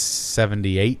think it's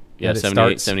 78. Yeah, that it 78,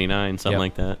 starts. 79, something Yep.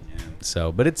 like that.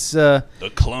 So, but it's The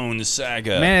Clone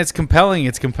Saga. man, it's compelling.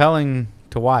 It's compelling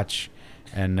to watch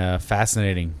and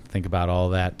fascinating. Think about all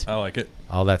that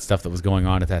stuff that was going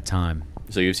on at that time.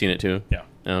 So you've seen it too? Yeah.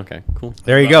 Oh, okay, cool.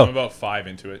 There you I'm go. about 5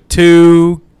 into it.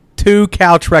 Two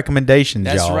couch recommendations,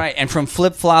 That's y'all. right. And from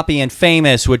Flip Floppy and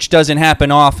Famous, which doesn't happen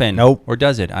often. Nope. Or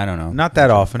does it? I don't know. Not that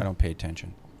often. I don't pay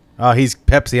attention. Oh, he's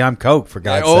Pepsi. I'm Coke. For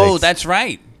God's sake. Oh, that's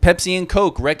right. Pepsi and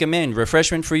Coke recommend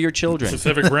refreshment for your children.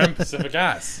 Pacific Rim, Pacific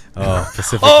Gas. Oh,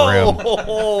 Pacific Rim.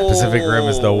 Pacific Rim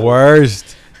is the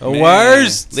worst. The Man,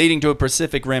 worst. leading to a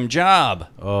Pacific Rim job.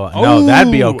 Oh no,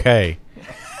 that'd be okay.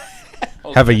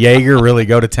 Have a Jaeger really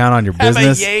go to town on your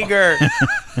business? Have a Jaeger.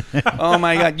 Oh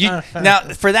my God! Now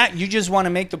for that, you just want to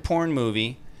make the porn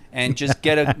movie and just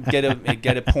get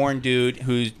a porn dude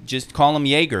who's just call him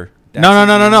Jaeger.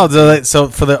 No. So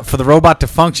for the robot to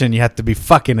function, you have to be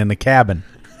fucking in the cabin.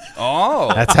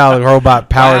 Oh, That's how the robot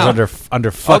powers Wow. under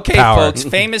fuck okay, power. folks.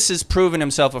 Famous has proven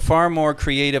himself a far more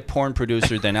creative porn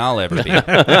producer than I'll ever be.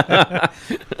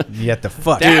 You have to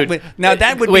fuck.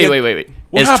 That would Wait.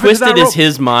 What As happened to that twisted as rope?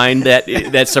 his mind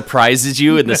that surprises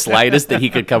you in the slightest that he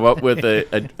could come up with a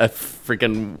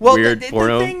freaking weird the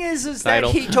porno thing is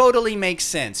title. that he totally makes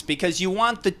sense because you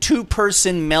want the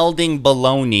two-person melding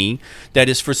baloney that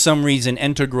is for some reason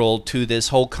integral to this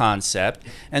whole concept,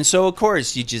 and so of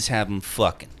course you just have them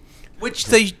fucking. Which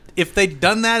if they'd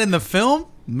done that in the film,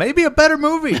 maybe a better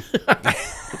movie.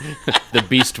 The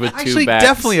beast with two Actually, backs.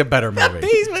 definitely a better movie.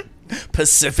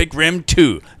 Pacific Rim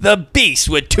 2, the beast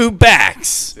with two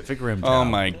backs. Pacific Rim. Oh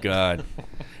my God.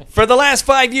 For the last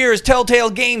 5 years, Telltale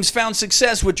Games found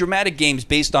success with dramatic games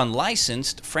based on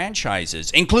licensed franchises,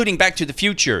 including Back to the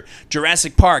Future,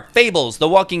 Jurassic Park, Fables, The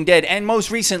Walking Dead, and most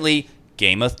recently,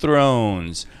 Game of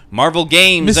Thrones. Marvel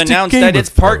Games Mr. announced Game that of it's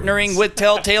partnering Thrones. with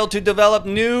Telltale to develop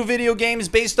new video games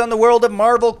based on the world of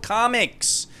Marvel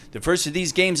Comics. The first of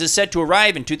these games is set to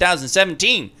arrive in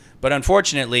 2017, but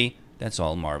unfortunately, that's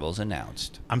all Marvel's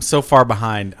announced. I'm so far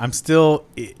behind. I'm still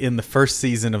in the first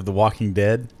season of The Walking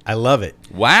Dead. I love it.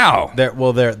 Wow. I'm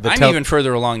I'm even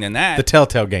further along than that. the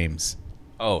Telltale Games.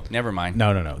 Oh, never mind.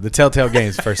 No. The Telltale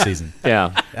Games first season.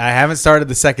 Yeah. I haven't started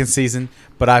the second season,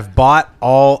 but I've bought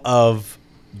all of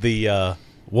the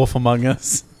Wolf Among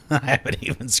Us. I haven't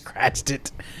even scratched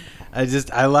it.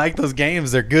 I like those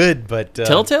games. They're good, but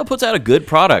Telltale puts out a good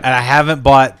product. and I haven't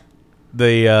bought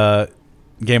the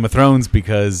Game of Thrones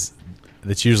because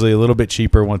it's usually a little bit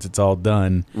cheaper once it's all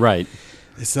done. Right.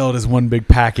 They sell it as one big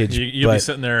package. You'll be but-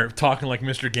 sitting there talking like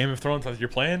Mr. Game of Thrones as you're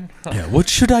playing. Yeah, what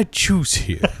should I choose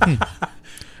here?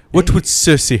 What would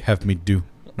Cersei have me do?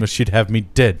 No, she'd have me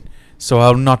dead. So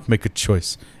I'll not make a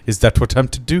choice. Is that what I'm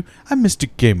to do? I'm Mr.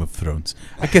 Game of Thrones.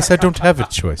 I guess I don't have a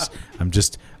choice.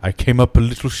 I came up a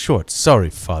little short. Sorry,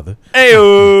 father.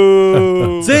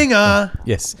 Ayo! Zinger!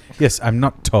 Yes, I'm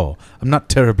not tall. I'm not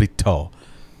terribly tall.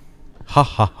 Ha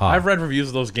ha ha. I've read reviews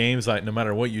of those games that no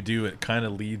matter what you do, it kind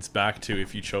of leads back to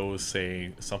if you chose,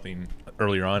 say, something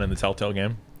earlier on in the Telltale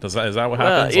game. Is that what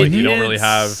happens? Like you don't really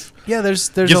have Yeah, there's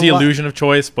gives a the lot- illusion of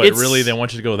choice, but It's- really they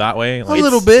want you to go that way. A Like,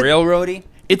 little bit. Railroady?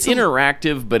 It's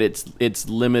interactive, but it's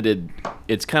limited.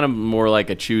 It's kind of more like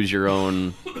a choose your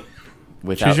own.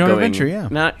 Without Choose your own going, adventure, yeah.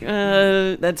 Not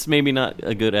that's maybe not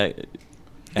a good. It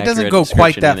doesn't go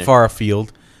quite that either. far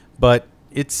afield, but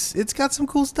it's got some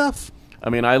cool stuff. I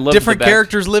mean, I love Different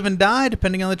characters live and die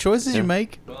depending on the choices you Yeah.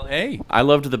 make. Well, hey. I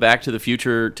loved the Back to the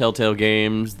Future Telltale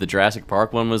games. The Jurassic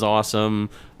Park one was awesome.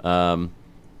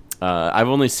 I've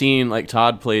only seen like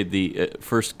Todd played the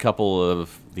first couple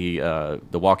of the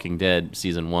Walking Dead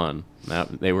season 1.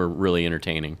 They were really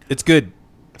entertaining. It's good.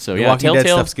 So The yeah, Walking Dead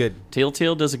Telltale stuff's good.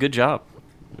 Telltale does a good job.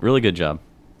 Really good job.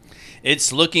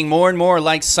 It's looking more and more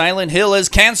like Silent Hill is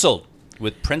canceled,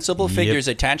 with principal Yep. figures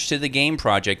attached to the game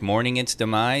project mourning its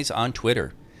demise on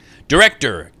Twitter.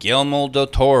 Director Guillermo del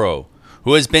Toro,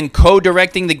 who has been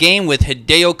co-directing the game with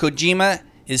Hideo Kojima,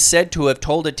 is said to have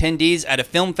told attendees at a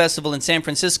film festival in San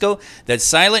Francisco that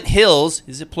Silent Hills,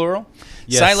 is it plural?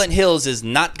 Yes. Silent Hills is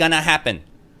not gonna happen.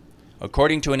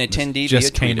 According to an attendee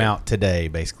Just via came Twitter. out today,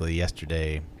 basically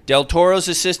yesterday. Del Toro's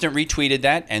assistant retweeted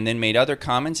that and then made other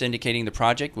comments indicating the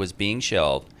project was being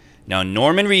shelved. Now,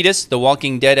 Norman Reedus, the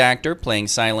Walking Dead actor playing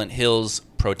Silent Hill's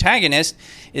protagonist,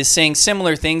 is saying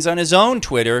similar things on his own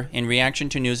Twitter in reaction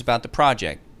to news about the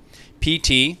project.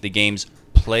 PT, the game's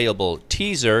playable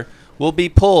teaser, will be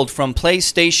pulled from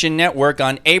PlayStation Network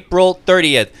on April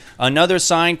 30th. Another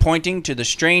sign pointing to the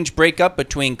strange breakup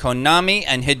between Konami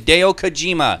and Hideo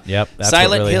Kojima. Yep, that's what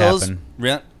really happened.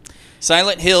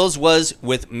 Silent Hills was,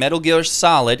 with Metal Gear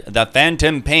Solid, The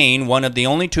Phantom Pain, one of the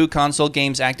only 2 console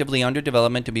games actively under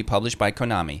development to be published by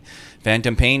Konami.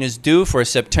 Phantom Pain is due for a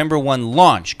September 1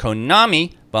 launch.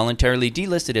 Konami voluntarily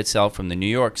delisted itself from the New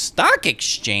York Stock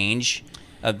Exchange,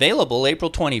 available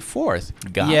April 24th.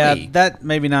 Golly. Yeah, that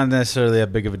maybe not necessarily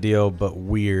that big of a deal, but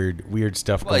weird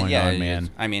stuff Well, going yeah, on,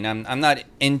 man. I mean, I'm not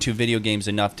into video games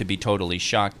enough to be totally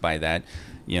shocked by that.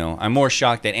 You know, I'm more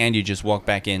shocked that Andy just walked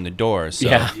back in the door. So.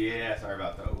 Yeah. Yeah, sorry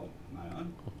about that. Oh, am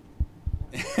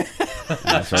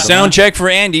I on? Sound check for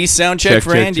Andy. Sound check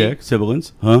for Andy. Check.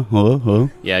 Sibilance? Huh? Hello?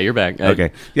 Yeah, you're back.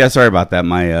 Okay. Yeah, sorry about that.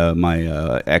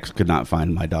 My ex could not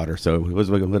find my daughter, so it was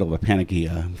like a little of a panicky.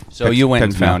 So you went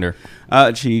and found her.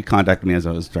 She contacted me as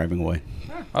I was driving away.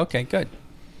 Okay, good.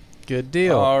 Good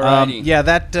deal. Alrighty. Yeah,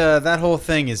 that whole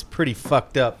thing is pretty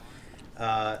fucked up.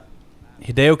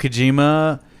 Hideo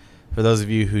Kojima, for those of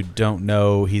you who don't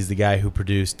know, he's the guy who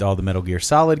produced all the Metal Gear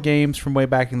Solid games from way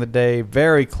back in the day.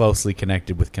 Very closely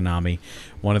connected with Konami,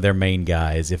 one of their main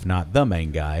guys, if not the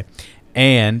main guy.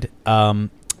 And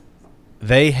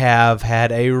they have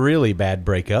had a really bad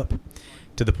breakup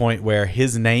to the point where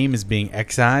his name is being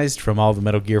excised from all the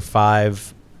Metal Gear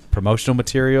 5 promotional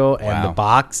material and the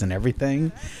box and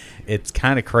everything. It's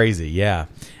kind of crazy, yeah.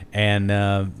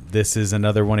 And this is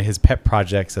another one of his pet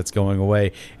projects that's going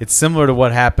away. It's similar to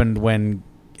what happened when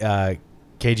Keiji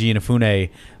Inafune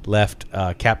left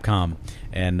Capcom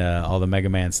and all the Mega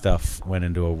Man stuff went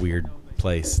into a weird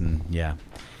place. And yeah,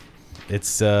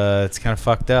 it's kind of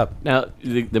fucked up. Now,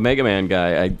 the Mega Man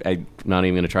guy, I'm not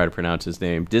even going to try to pronounce his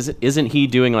name. Isn't he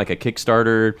doing like a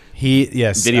Kickstarter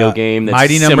video game that's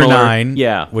Mighty similar? Number 9,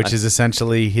 yeah, which is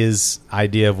essentially his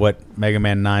idea of what Mega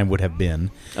Man 9 would have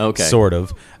been, sort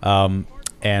of.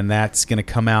 And that's going to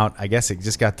come out, I guess it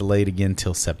just got delayed again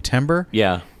till September.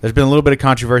 Yeah. There's been a little bit of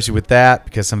controversy with that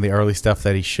because some of the early stuff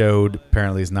that he showed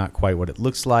apparently is not quite what it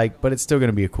looks like, but it's still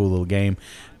going to be a cool little game.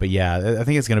 But yeah, I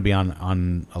think it's going to be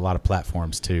on a lot of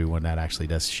platforms too when that actually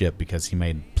does ship because he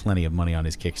made plenty of money on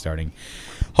his kickstarting.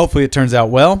 Hopefully it turns out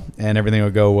well and everything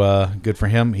will go good for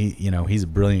him. He's a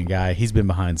brilliant guy. He's been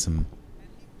behind some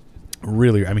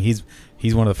really, I mean,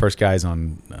 he's one of the first guys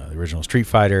on the original Street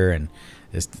Fighter and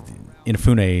is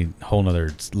Inafune, whole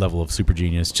nother level of super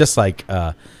genius. Just like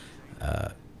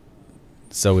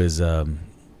so is Hideo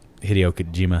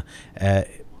Kojima.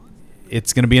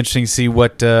 It's going to be interesting to see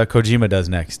what Kojima does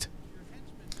next.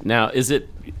 Now, is it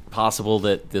possible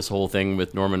that this whole thing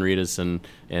with Norman Reedus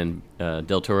and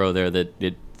Del Toro there, that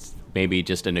it's maybe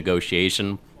just a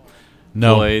negotiation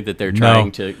ploy that they're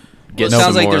trying to get? It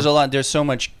sounds like more? there's so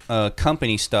much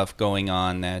company stuff going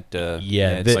on that it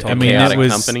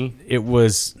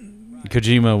was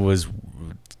Kojima was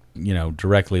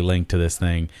directly linked to this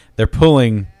thing. They're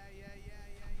pulling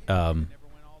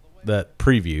that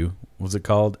preview. What was it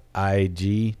called?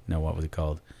 IG? No, what was it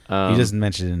called? He just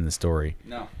mentioned it in the story.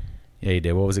 No. Yeah, he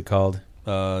did. What was it called?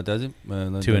 Does it?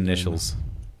 2 initials.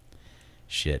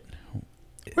 Shit.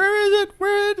 Where is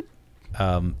it?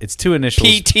 It's 2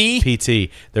 initials. PT?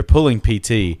 PT. They're pulling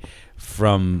PT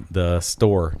from the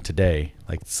store today.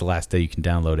 Like, it's the last day you can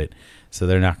download it. So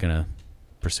they're not going to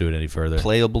pursue it any further.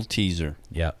 Playable teaser.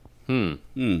 Yeah.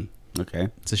 Okay.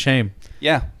 It's a shame.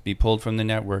 Yeah, be pulled from the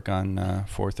network on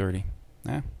 4:30.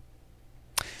 Yeah.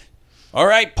 All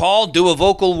right, Paul, do a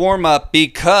vocal warm-up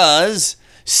because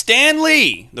Stan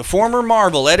Lee, the former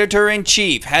Marvel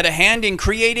editor-in-chief, had a hand in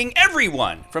creating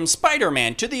everyone from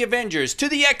Spider-Man to the Avengers to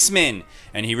the X-Men,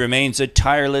 and he remains a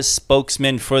tireless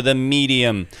spokesman for the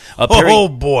medium. Oh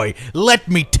boy, let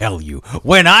me tell you,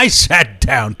 when I sat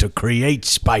down to create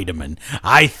Spider-Man,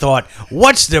 I thought,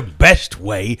 what's the best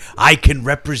way I can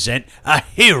represent a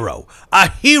hero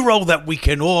that we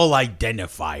can all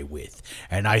identify with?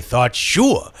 And I thought,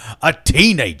 sure, a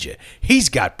teenager. He's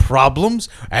got problems,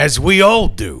 as we all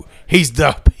do. He's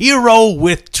the hero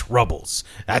with troubles.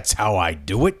 That's how I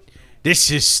do it. This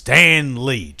is Stan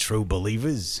Lee, true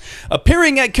believers.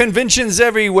 Appearing at conventions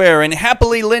everywhere and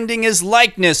happily lending his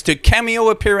likeness to cameo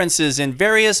appearances in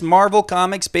various Marvel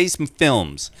Comics-based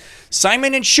films,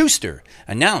 Simon & Schuster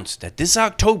announced that this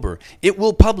October it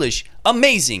will publish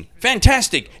Amazing,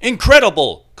 Fantastic,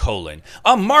 Incredible,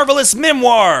 a marvelous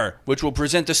memoir, which will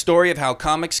present the story of how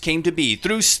comics came to be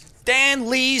through Stan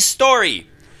Lee's story.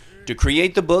 To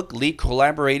create the book, Lee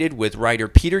collaborated with writer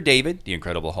Peter David, The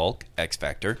Incredible Hulk,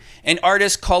 X-Factor, and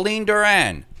artist Colleen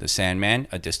Doran, The Sandman,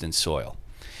 A Distant Soil.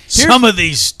 Some of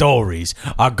these stories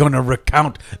are going to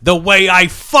recount the way I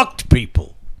fucked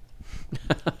people.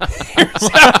 Here's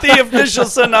how the official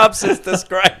synopsis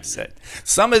describes it.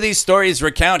 Some of these stories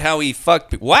recount how he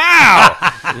fucked people. Wow!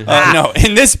 No,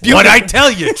 in this What I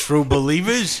tell you, true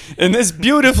believers. In this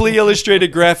beautifully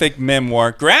illustrated graphic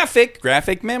memoir.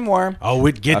 Graphic memoir. Oh,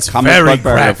 it gets very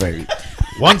graphic.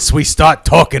 Once we start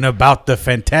talking about the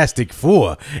Fantastic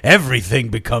Four, everything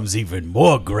becomes even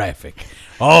more graphic.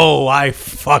 Oh, I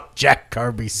fucked Jack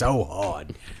Kirby so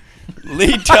hard.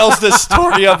 Lee tells the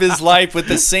story of his life with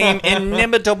the same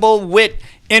inimitable wit,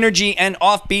 energy, and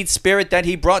offbeat spirit that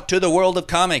he brought to the world of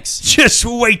comics. Just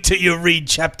wait till you read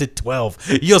chapter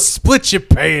 12. You'll split your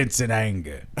pants in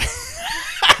anger.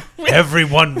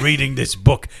 Everyone reading this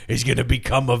book is going to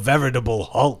become a veritable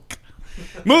Hulk.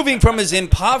 Moving from his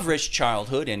impoverished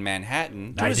childhood in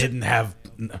Manhattan.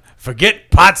 Forget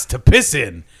pots to piss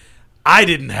in. I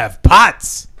didn't have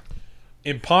pots.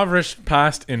 Impoverished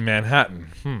past in Manhattan.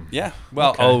 Yeah.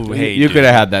 Well, oh, hey. You dude. could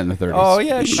have had that in the 30s. Oh,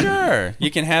 yeah, sure. You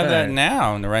can have that Right.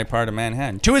 now in the right part of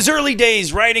Manhattan. To his early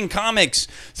days writing comics,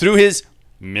 through his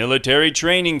military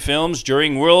training films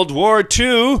during World War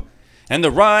II, and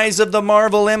the rise of the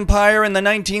Marvel Empire in the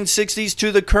 1960s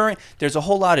to the current... There's a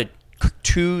whole lot of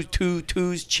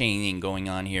twos chaining going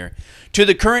on here. To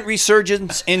the current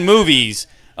resurgence in movies...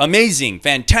 Amazing,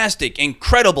 fantastic,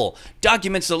 incredible,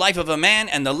 documents the life of a man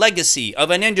and the legacy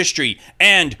of an industry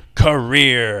and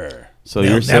career. So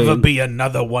There'll you're saying never be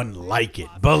another one like it.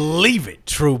 Believe it,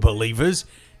 true believers.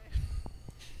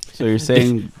 So you're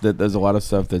saying that there's a lot of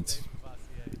stuff that's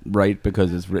right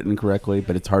because it's written correctly,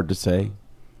 but it's hard to say.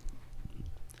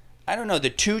 I don't know, the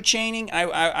two chaining,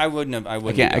 I wouldn't have.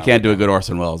 I can't do a good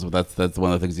Orson Welles, but that's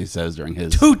one of the things he says during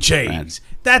his 2 Chainz.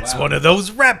 That's one of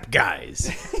those rap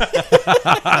guys.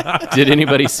 Did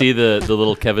anybody see the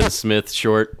little Kevin Smith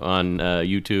short on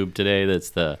YouTube today? That's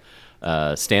the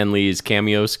Stan Lee's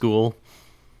Cameo School.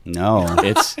 No.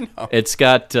 It's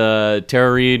got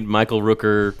Tara Reid, Michael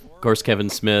Rooker, of course Kevin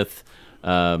Smith,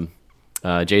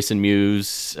 Jason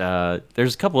Mewes.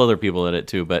 There's a couple other people in it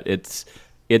too, but it's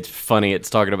funny. It's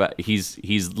talking about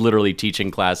he's literally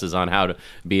teaching classes on how to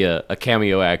be a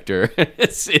cameo actor.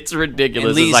 it's ridiculous.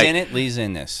 And Lee's it's like, in it. Lee's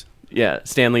in this. Yeah,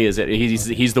 Stan Lee is it.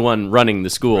 He's the one running the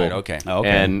school. Right, okay. Okay.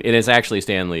 And it is actually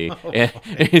Stan Lee. And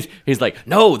he's like,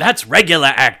 no, that's regular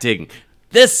acting.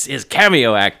 This is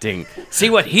cameo acting. See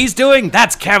what he's doing?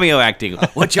 That's cameo acting.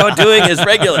 What you're doing is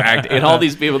regular acting. And all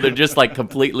these people, they're just like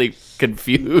completely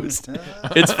confused.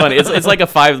 It's funny. It's like a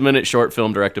 5-minute short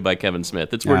film directed by Kevin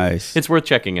Smith. It's worth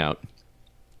checking out.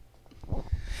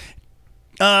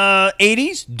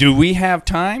 80s, do we have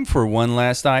time for one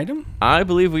last item? I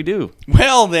believe we do.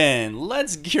 Well then,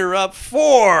 let's gear up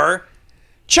for...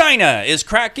 China is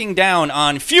cracking down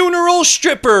on funeral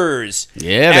strippers.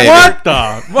 Yeah, baby. What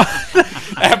the?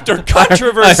 After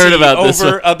controversy I heard about this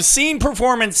over one. obscene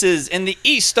performances in the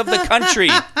east of the country.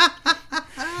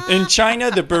 In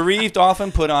China, the bereaved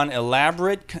often put on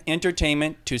elaborate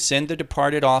entertainment to send the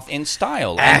departed off in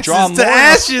style and draw Ashes to more.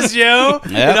 ashes, yo. Yep.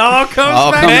 It all comes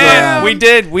All back comes around. around.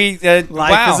 We did.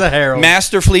 Wow. is a herald.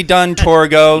 Masterfully done,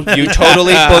 Torgo. You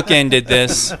totally bookended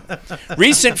this.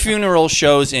 Recent funeral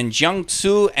shows in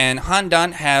Jiangsu and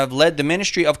Handan have led the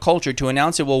Ministry of Culture to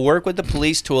announce it will work with the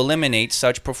police to eliminate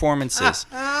such performances.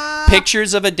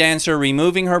 Pictures of a dancer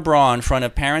removing her bra in front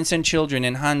of parents and children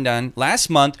in Handan last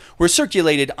month were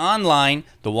circulated online,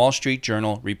 the Wall Street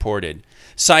Journal reported.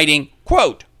 Citing,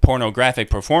 quote, pornographic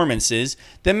performances,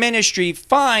 the ministry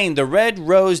fined the Red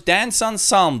Rose Dance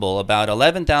Ensemble about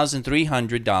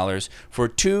 $11,300 for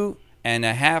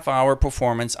 2.5-hour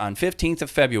performance on 15th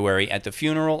of February at the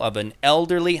funeral of an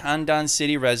elderly Handan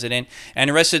City resident and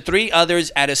arrested 3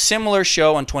 others at a similar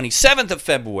show on 27th of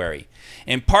February.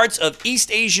 In parts of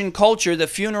East Asian culture, the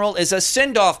funeral is a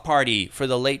send-off party for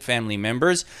the late family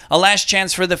members, a last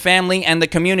chance for the family and the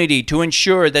community to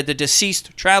ensure that the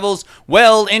deceased travels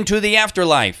well into the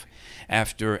afterlife.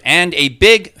 And a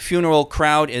big funeral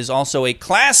crowd is also a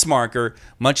class marker,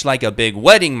 much like a big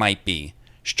wedding might be.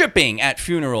 Stripping at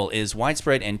funeral is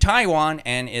widespread in Taiwan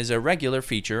and is a regular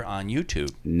feature on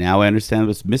YouTube. Now I understand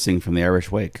what's missing from the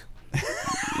Irish Wake.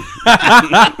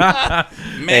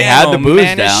 They had the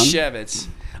booze down. Shevitz.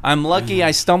 I'm lucky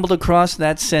I stumbled across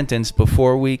that sentence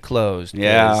before we closed. 'cause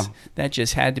Yeah. That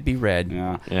just had to be read.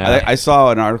 Yeah. Yeah. I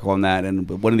saw an article on that, and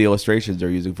one of the illustrations they're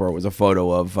using for it was a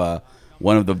photo of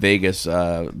one of the Vegas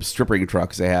stripping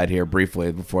trucks they had here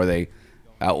briefly before they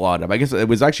outlawed them. I guess it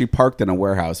was actually parked in a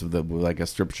warehouse with like a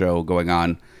strip show going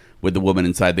on with the woman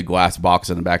inside the glass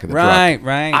box in the back of the truck.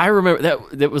 Right. I remember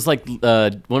that was like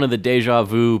one of the Deja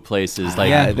Vu places, like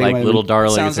Yeah, I think like my- Little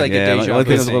Darlings. Sounds like a Yeah, Deja I think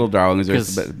it was Vu. Little Darlings,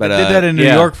 'Cause but Did that in New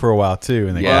yeah. York for a while too.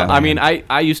 And they Yeah. got I mean,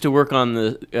 I used to work on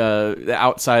the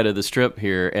outside of the strip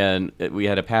here, and we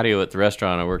had a patio at the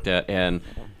restaurant I worked at, and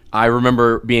I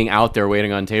remember being out there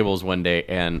waiting on tables one day,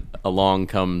 and along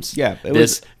comes Yeah, it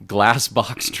this glass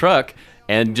box truck,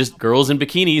 and just girls in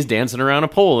bikinis dancing around a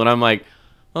pole, and I'm like,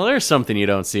 well, there's something you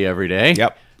don't see every day.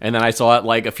 Yep. And then I saw it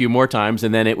like a few more times,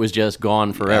 and then it was just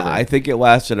gone forever. I think it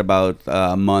lasted about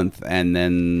a month, and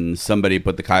then somebody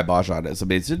put the kibosh on it.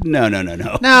 Somebody said, no.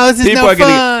 No, this is no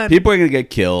fun. People are going to get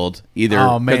killed, either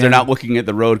Oh, because man. they're not looking at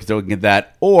the road because they're looking at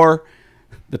that, or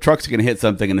the truck's going to hit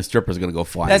something and the stripper's going to go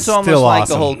flying. That's almost Still like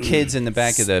awesome. the whole kids in the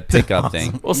back of the pickup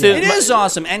thing. Well, see, It is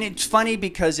awesome, and it's funny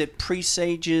because it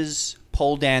presages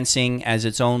pole dancing as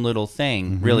its own little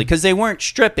thing, really, because they weren't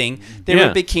stripping; they Yeah.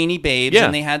 were bikini babes, Yeah.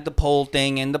 and they had the pole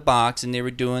thing in the box, and they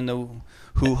were doing the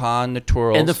hoo-ha and the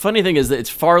twirls. And the funny thing is that it's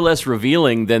far less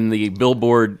revealing than the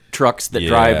billboard trucks that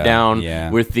drive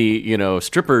down with the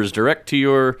strippers direct to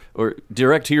your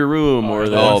room, or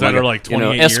the ones that are like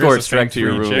 28 years, escorts the same direct to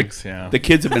your 3 room. chicks, yeah. The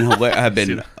kids have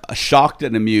been shocked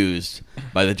and amused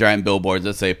by the giant billboards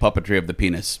that say "puppetry of the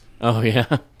penis." Oh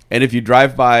yeah. And if you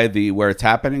drive by where it's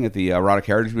happening at the Erotic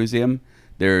Heritage Museum,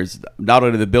 there's not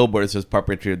only the billboard that says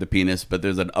 "puppetry of the penis," but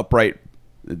there's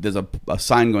a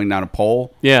sign going down a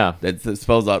pole. Yeah. That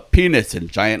spells out "penis" in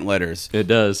giant letters. It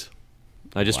does.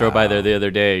 I just drove by there the other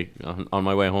day on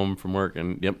my way home from work,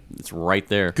 and yep, it's right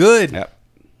there. Good. Yep.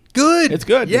 Good. It's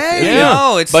good.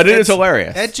 Yeah. But it is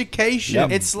hilarious. Education.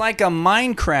 Yep. It's like a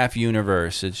Minecraft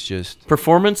universe. It's just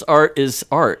Performance art is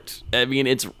art. I mean,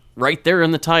 it's right there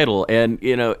in the title, and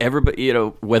everybody,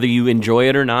 whether you enjoy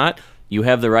it or not, you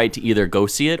have the right to either go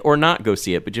see it or not go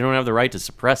see it, but you don't have the right to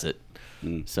suppress it.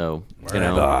 So,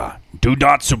 Do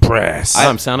not suppress.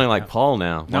 I'm sounding like Paul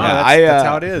now. No, Wow. that's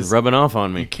how it is. It's rubbing off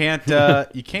on me. You can't.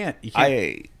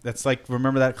 That's like,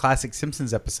 remember that classic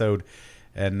Simpsons episode,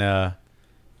 and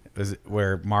was it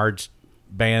where Marge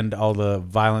banned all the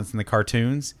violence in the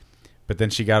cartoons, but then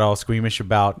she got all squeamish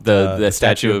about the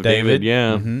statue of David.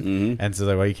 Yeah. And so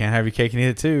like, well, you can't have your cake and eat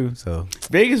it too. So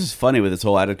Vegas is funny with its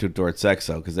whole attitude towards sex,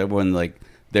 though, because everyone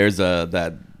there's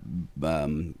that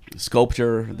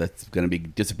sculpture that's going to be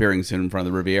disappearing soon in front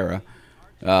of the Riviera.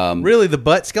 really, the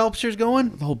butt sculpture's going.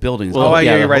 The whole building's Well, Yeah,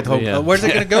 yeah, you're the right. whole- The whole, yeah. where's it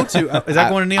going to go to? Is that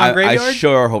going to Neon Graveyard? I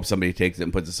sure hope somebody takes it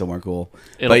and puts it somewhere cool.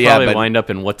 It'll probably wind up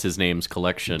in what's his name's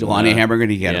collection. Jelani Hammergan,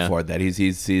 he can't yeah. afford that.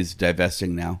 He's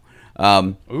divesting now.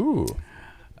 ooh.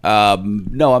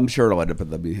 No, I'm sure it'll end up at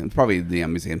the museum. Probably the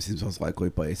museum seems the most likely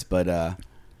place, but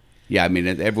yeah, I mean,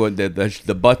 everyone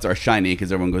the butts are shiny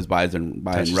because everyone goes by and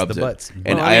Touches rubs the it. butts.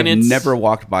 And Well, I I have mean, it's- never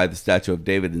walked by the statue of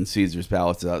David in Caesar's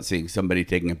Palace without seeing somebody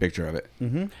taking a picture of it.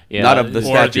 Yeah, Not of the Or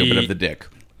statue, but the- of the dick.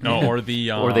 No, or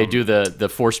the or they do the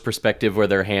forced perspective where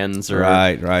their hands are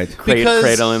Right.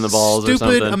 cradling the balls or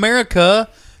stupid something. America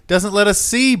doesn't let us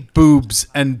see boobs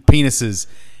and penises.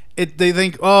 They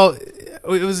think, oh,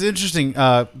 it was interesting.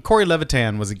 Corey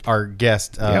Levitan was our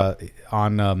guest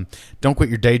on Don't Quit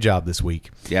Your Day Job this week.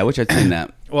 Yeah, I wish I'd seen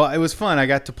that. Well, it was fun. I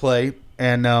got to play,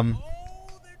 and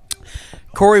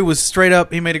Corey was straight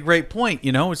up. He made a great point.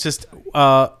 It's just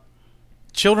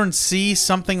children see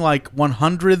something like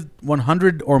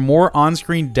 100 or more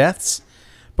on-screen deaths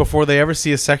before they ever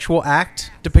see a sexual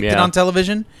act depicted Yeah. on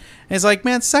television. And it's like,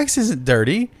 man, sex isn't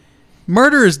dirty.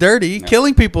 Murder is dirty.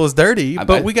 Killing people is dirty.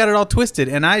 But we got it all twisted.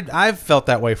 And I've felt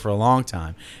that way for a long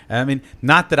time. I mean,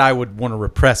 not that I would want to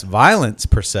repress violence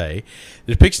per se.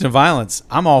 The depiction of violence,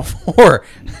 I'm all for.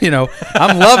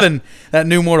 I'm loving that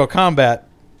new Mortal Kombat.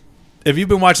 If you've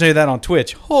been watching any of that on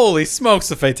Twitch, holy smokes,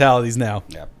 the fatalities now.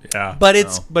 Yeah. But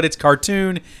it's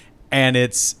cartoon, and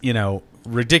it's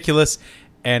ridiculous,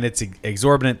 and it's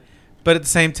exorbitant. But at the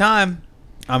same time,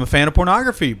 I'm a fan of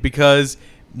pornography because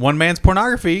one man's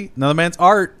pornography, another man's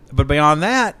art. But beyond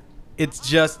that, it's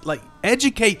just like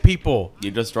educate people. You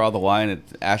just draw the line at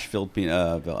Ashfield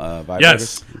vibrators?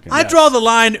 Yes. Okay. I draw the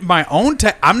line in my own.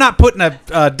 I'm not putting a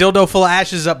dildo full of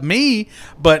ashes up me,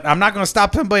 but I'm not going to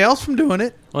stop somebody else from doing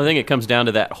it. Well, I think it comes down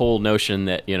to that whole notion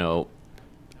that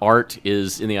art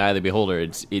is in the eye of the beholder.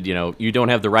 You don't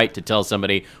have the right to tell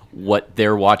somebody what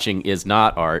they're watching is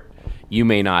not art. You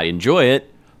may not enjoy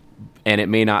it, and it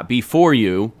may not be for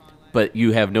you, but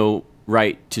you have no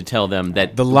right to tell them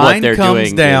that The line what they're comes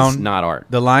doing down. is not art.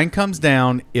 The line comes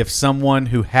down if someone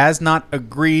who has not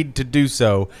agreed to do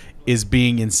so is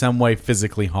being in some way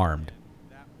physically harmed.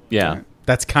 Yeah.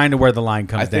 That's kind of where the line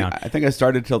comes down. I think I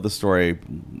started to tell the story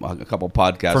a couple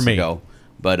podcasts For me. ago.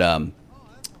 But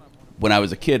when I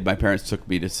was a kid, my parents took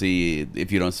me to see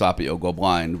If You Don't Stop It, You'll Go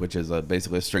Blind, which is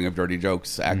basically a string of dirty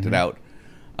jokes acted out.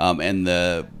 And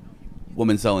the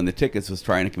woman selling the tickets was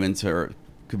trying to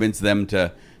convince them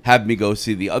to have me go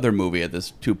see the other movie at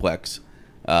this twoplex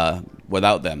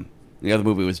without them. The other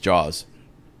movie was Jaws.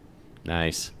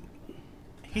 Nice.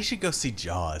 He should go see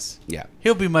Jaws. Yeah.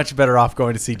 He'll be much better off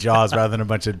going to see Jaws rather than a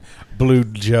bunch of blue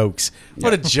jokes.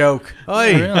 What a joke.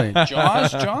 Oy. Really?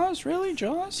 Jaws? Really?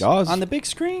 Jaws? Jaws. On the big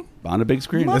screen? On a big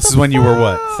screen. This is when you were,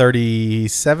 what,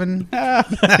 37? When did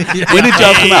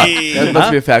Jaws come out? That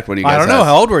must be a fact when you guys I don't know. asked.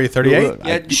 How old were you? 38?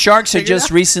 Yeah, sharks had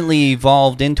just recently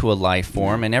evolved into a life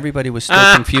form, and everybody was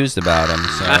still confused about them.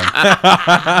 So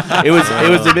It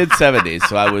was the mid-'70s,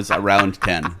 so I was around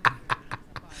 10.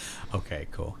 Okay,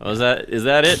 cool. Oh, is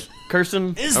that it, Kirsten?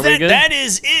 Are we good? that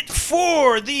is it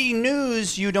for the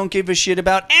news you don't give a shit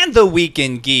about and the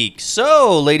Weekend Geek.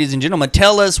 So, ladies and gentlemen,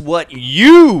 tell us what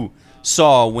you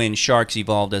saw when sharks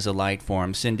evolved as a life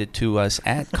form. Send it to us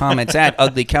at comments at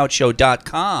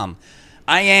uglycouchshow.com.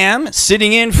 I am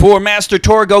sitting in for Master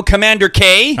Torgo Commander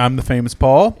K. I'm the famous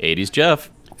Paul. 80s Jeff.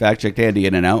 Fact checked Andy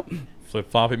in and out. Flip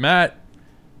floppy Matt.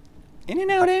 In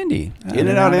and out Andy. In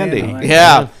and out Andy.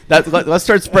 Yeah. Let's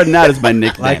start spreading that as my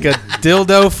nickname. Like a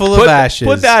dildo full of ashes.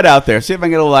 Put that out there. See if I can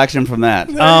get a little action from that.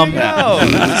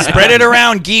 Spread it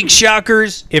around, Geek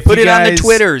Shockers. Put you it on the guys-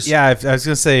 Twitters. Yeah, I was going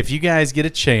to say, if you guys get a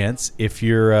chance, if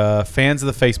you're fans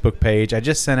of the Facebook page, I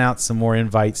just sent out some more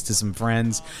invites to some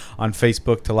friends on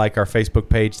Facebook to like our Facebook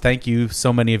page. Thank you,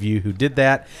 so many of you who did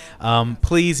that.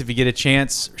 Please, if you get a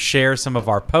chance, share some of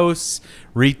our posts,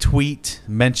 retweet,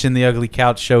 mention the Ugly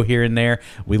Couch Show here and there.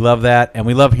 We love that, and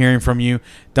we love hearing from you.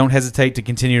 Don't hesitate to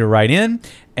continue to write in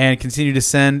and continue to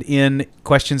send in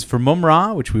questions for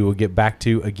Mumra, which we will get back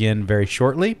to again very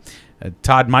shortly.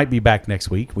 Todd might be back next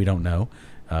week. We don't know.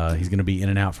 He's going to be in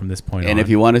and out from this point on. And if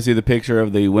you want to see the picture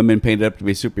of the women painted up to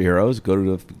be superheroes, go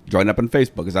to join up on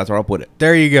Facebook, because that's where I'll put it.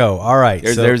 There you go. All right.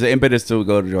 There's the impetus to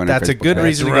go to join. That's our a Facebook good page.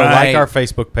 reason to go like our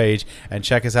Facebook page and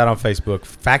check us out on Facebook.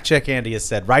 Fact Check Andy has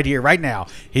said right here, right now,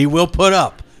 he will put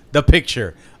up the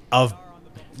picture of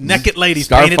naked ladies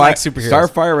painted like superheroes.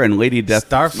 Starfire and Lady Death.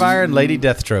 Starfire and Lady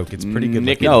Deathstroke. It's pretty good.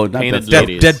 Naked No, not painted that-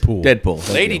 ladies. Deadpool.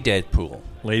 Deadpool. Lady Deadpool.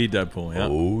 Lady Deadpool, yeah.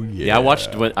 Oh yeah.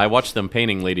 Yeah, I watched them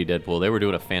painting Lady Deadpool. They were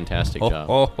doing a fantastic job.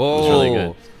 Oh, It was really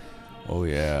good. Oh,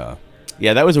 yeah.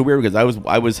 Yeah, that was a weird, because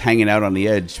I was hanging out on the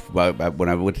edge when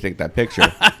I went to take that picture.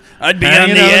 I'd be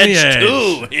Hanging on the on the edge, edge.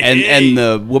 too. and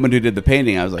the woman who did the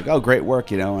painting, I was like, oh, great work,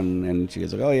 and she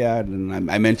was like, oh yeah, and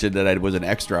I mentioned that I was an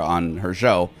extra on her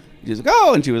show. She was like,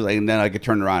 oh, and she was like, and then I could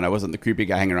turn around. I wasn't the creepy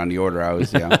guy hanging around the order. I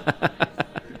was,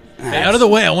 Hey, out of the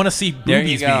way. I want to see There you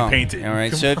boobies go. being painted. All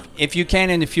right. So if you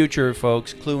can in the future,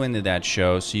 folks, clue into that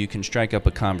show so you can strike up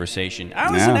a conversation.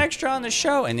 I was an Yeah. extra on the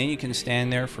show, and then you can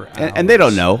stand there for hours. and they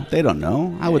don't know. They don't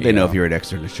know. How would There they you know go. if you're an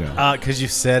extra in the show? Because you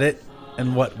said it.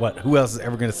 And what? Who else is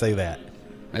ever going to say that?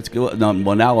 That's good. No,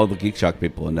 well, now all the Geek Shock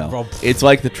people will know. Well, It's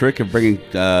like the trick of bringing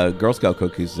Girl Scout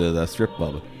cookies to the strip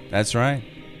club. That's right.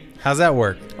 How's that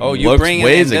work? Oh, you Looks bring it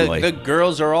in. amazingly. The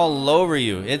girls are all over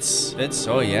you. It's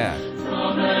oh yeah.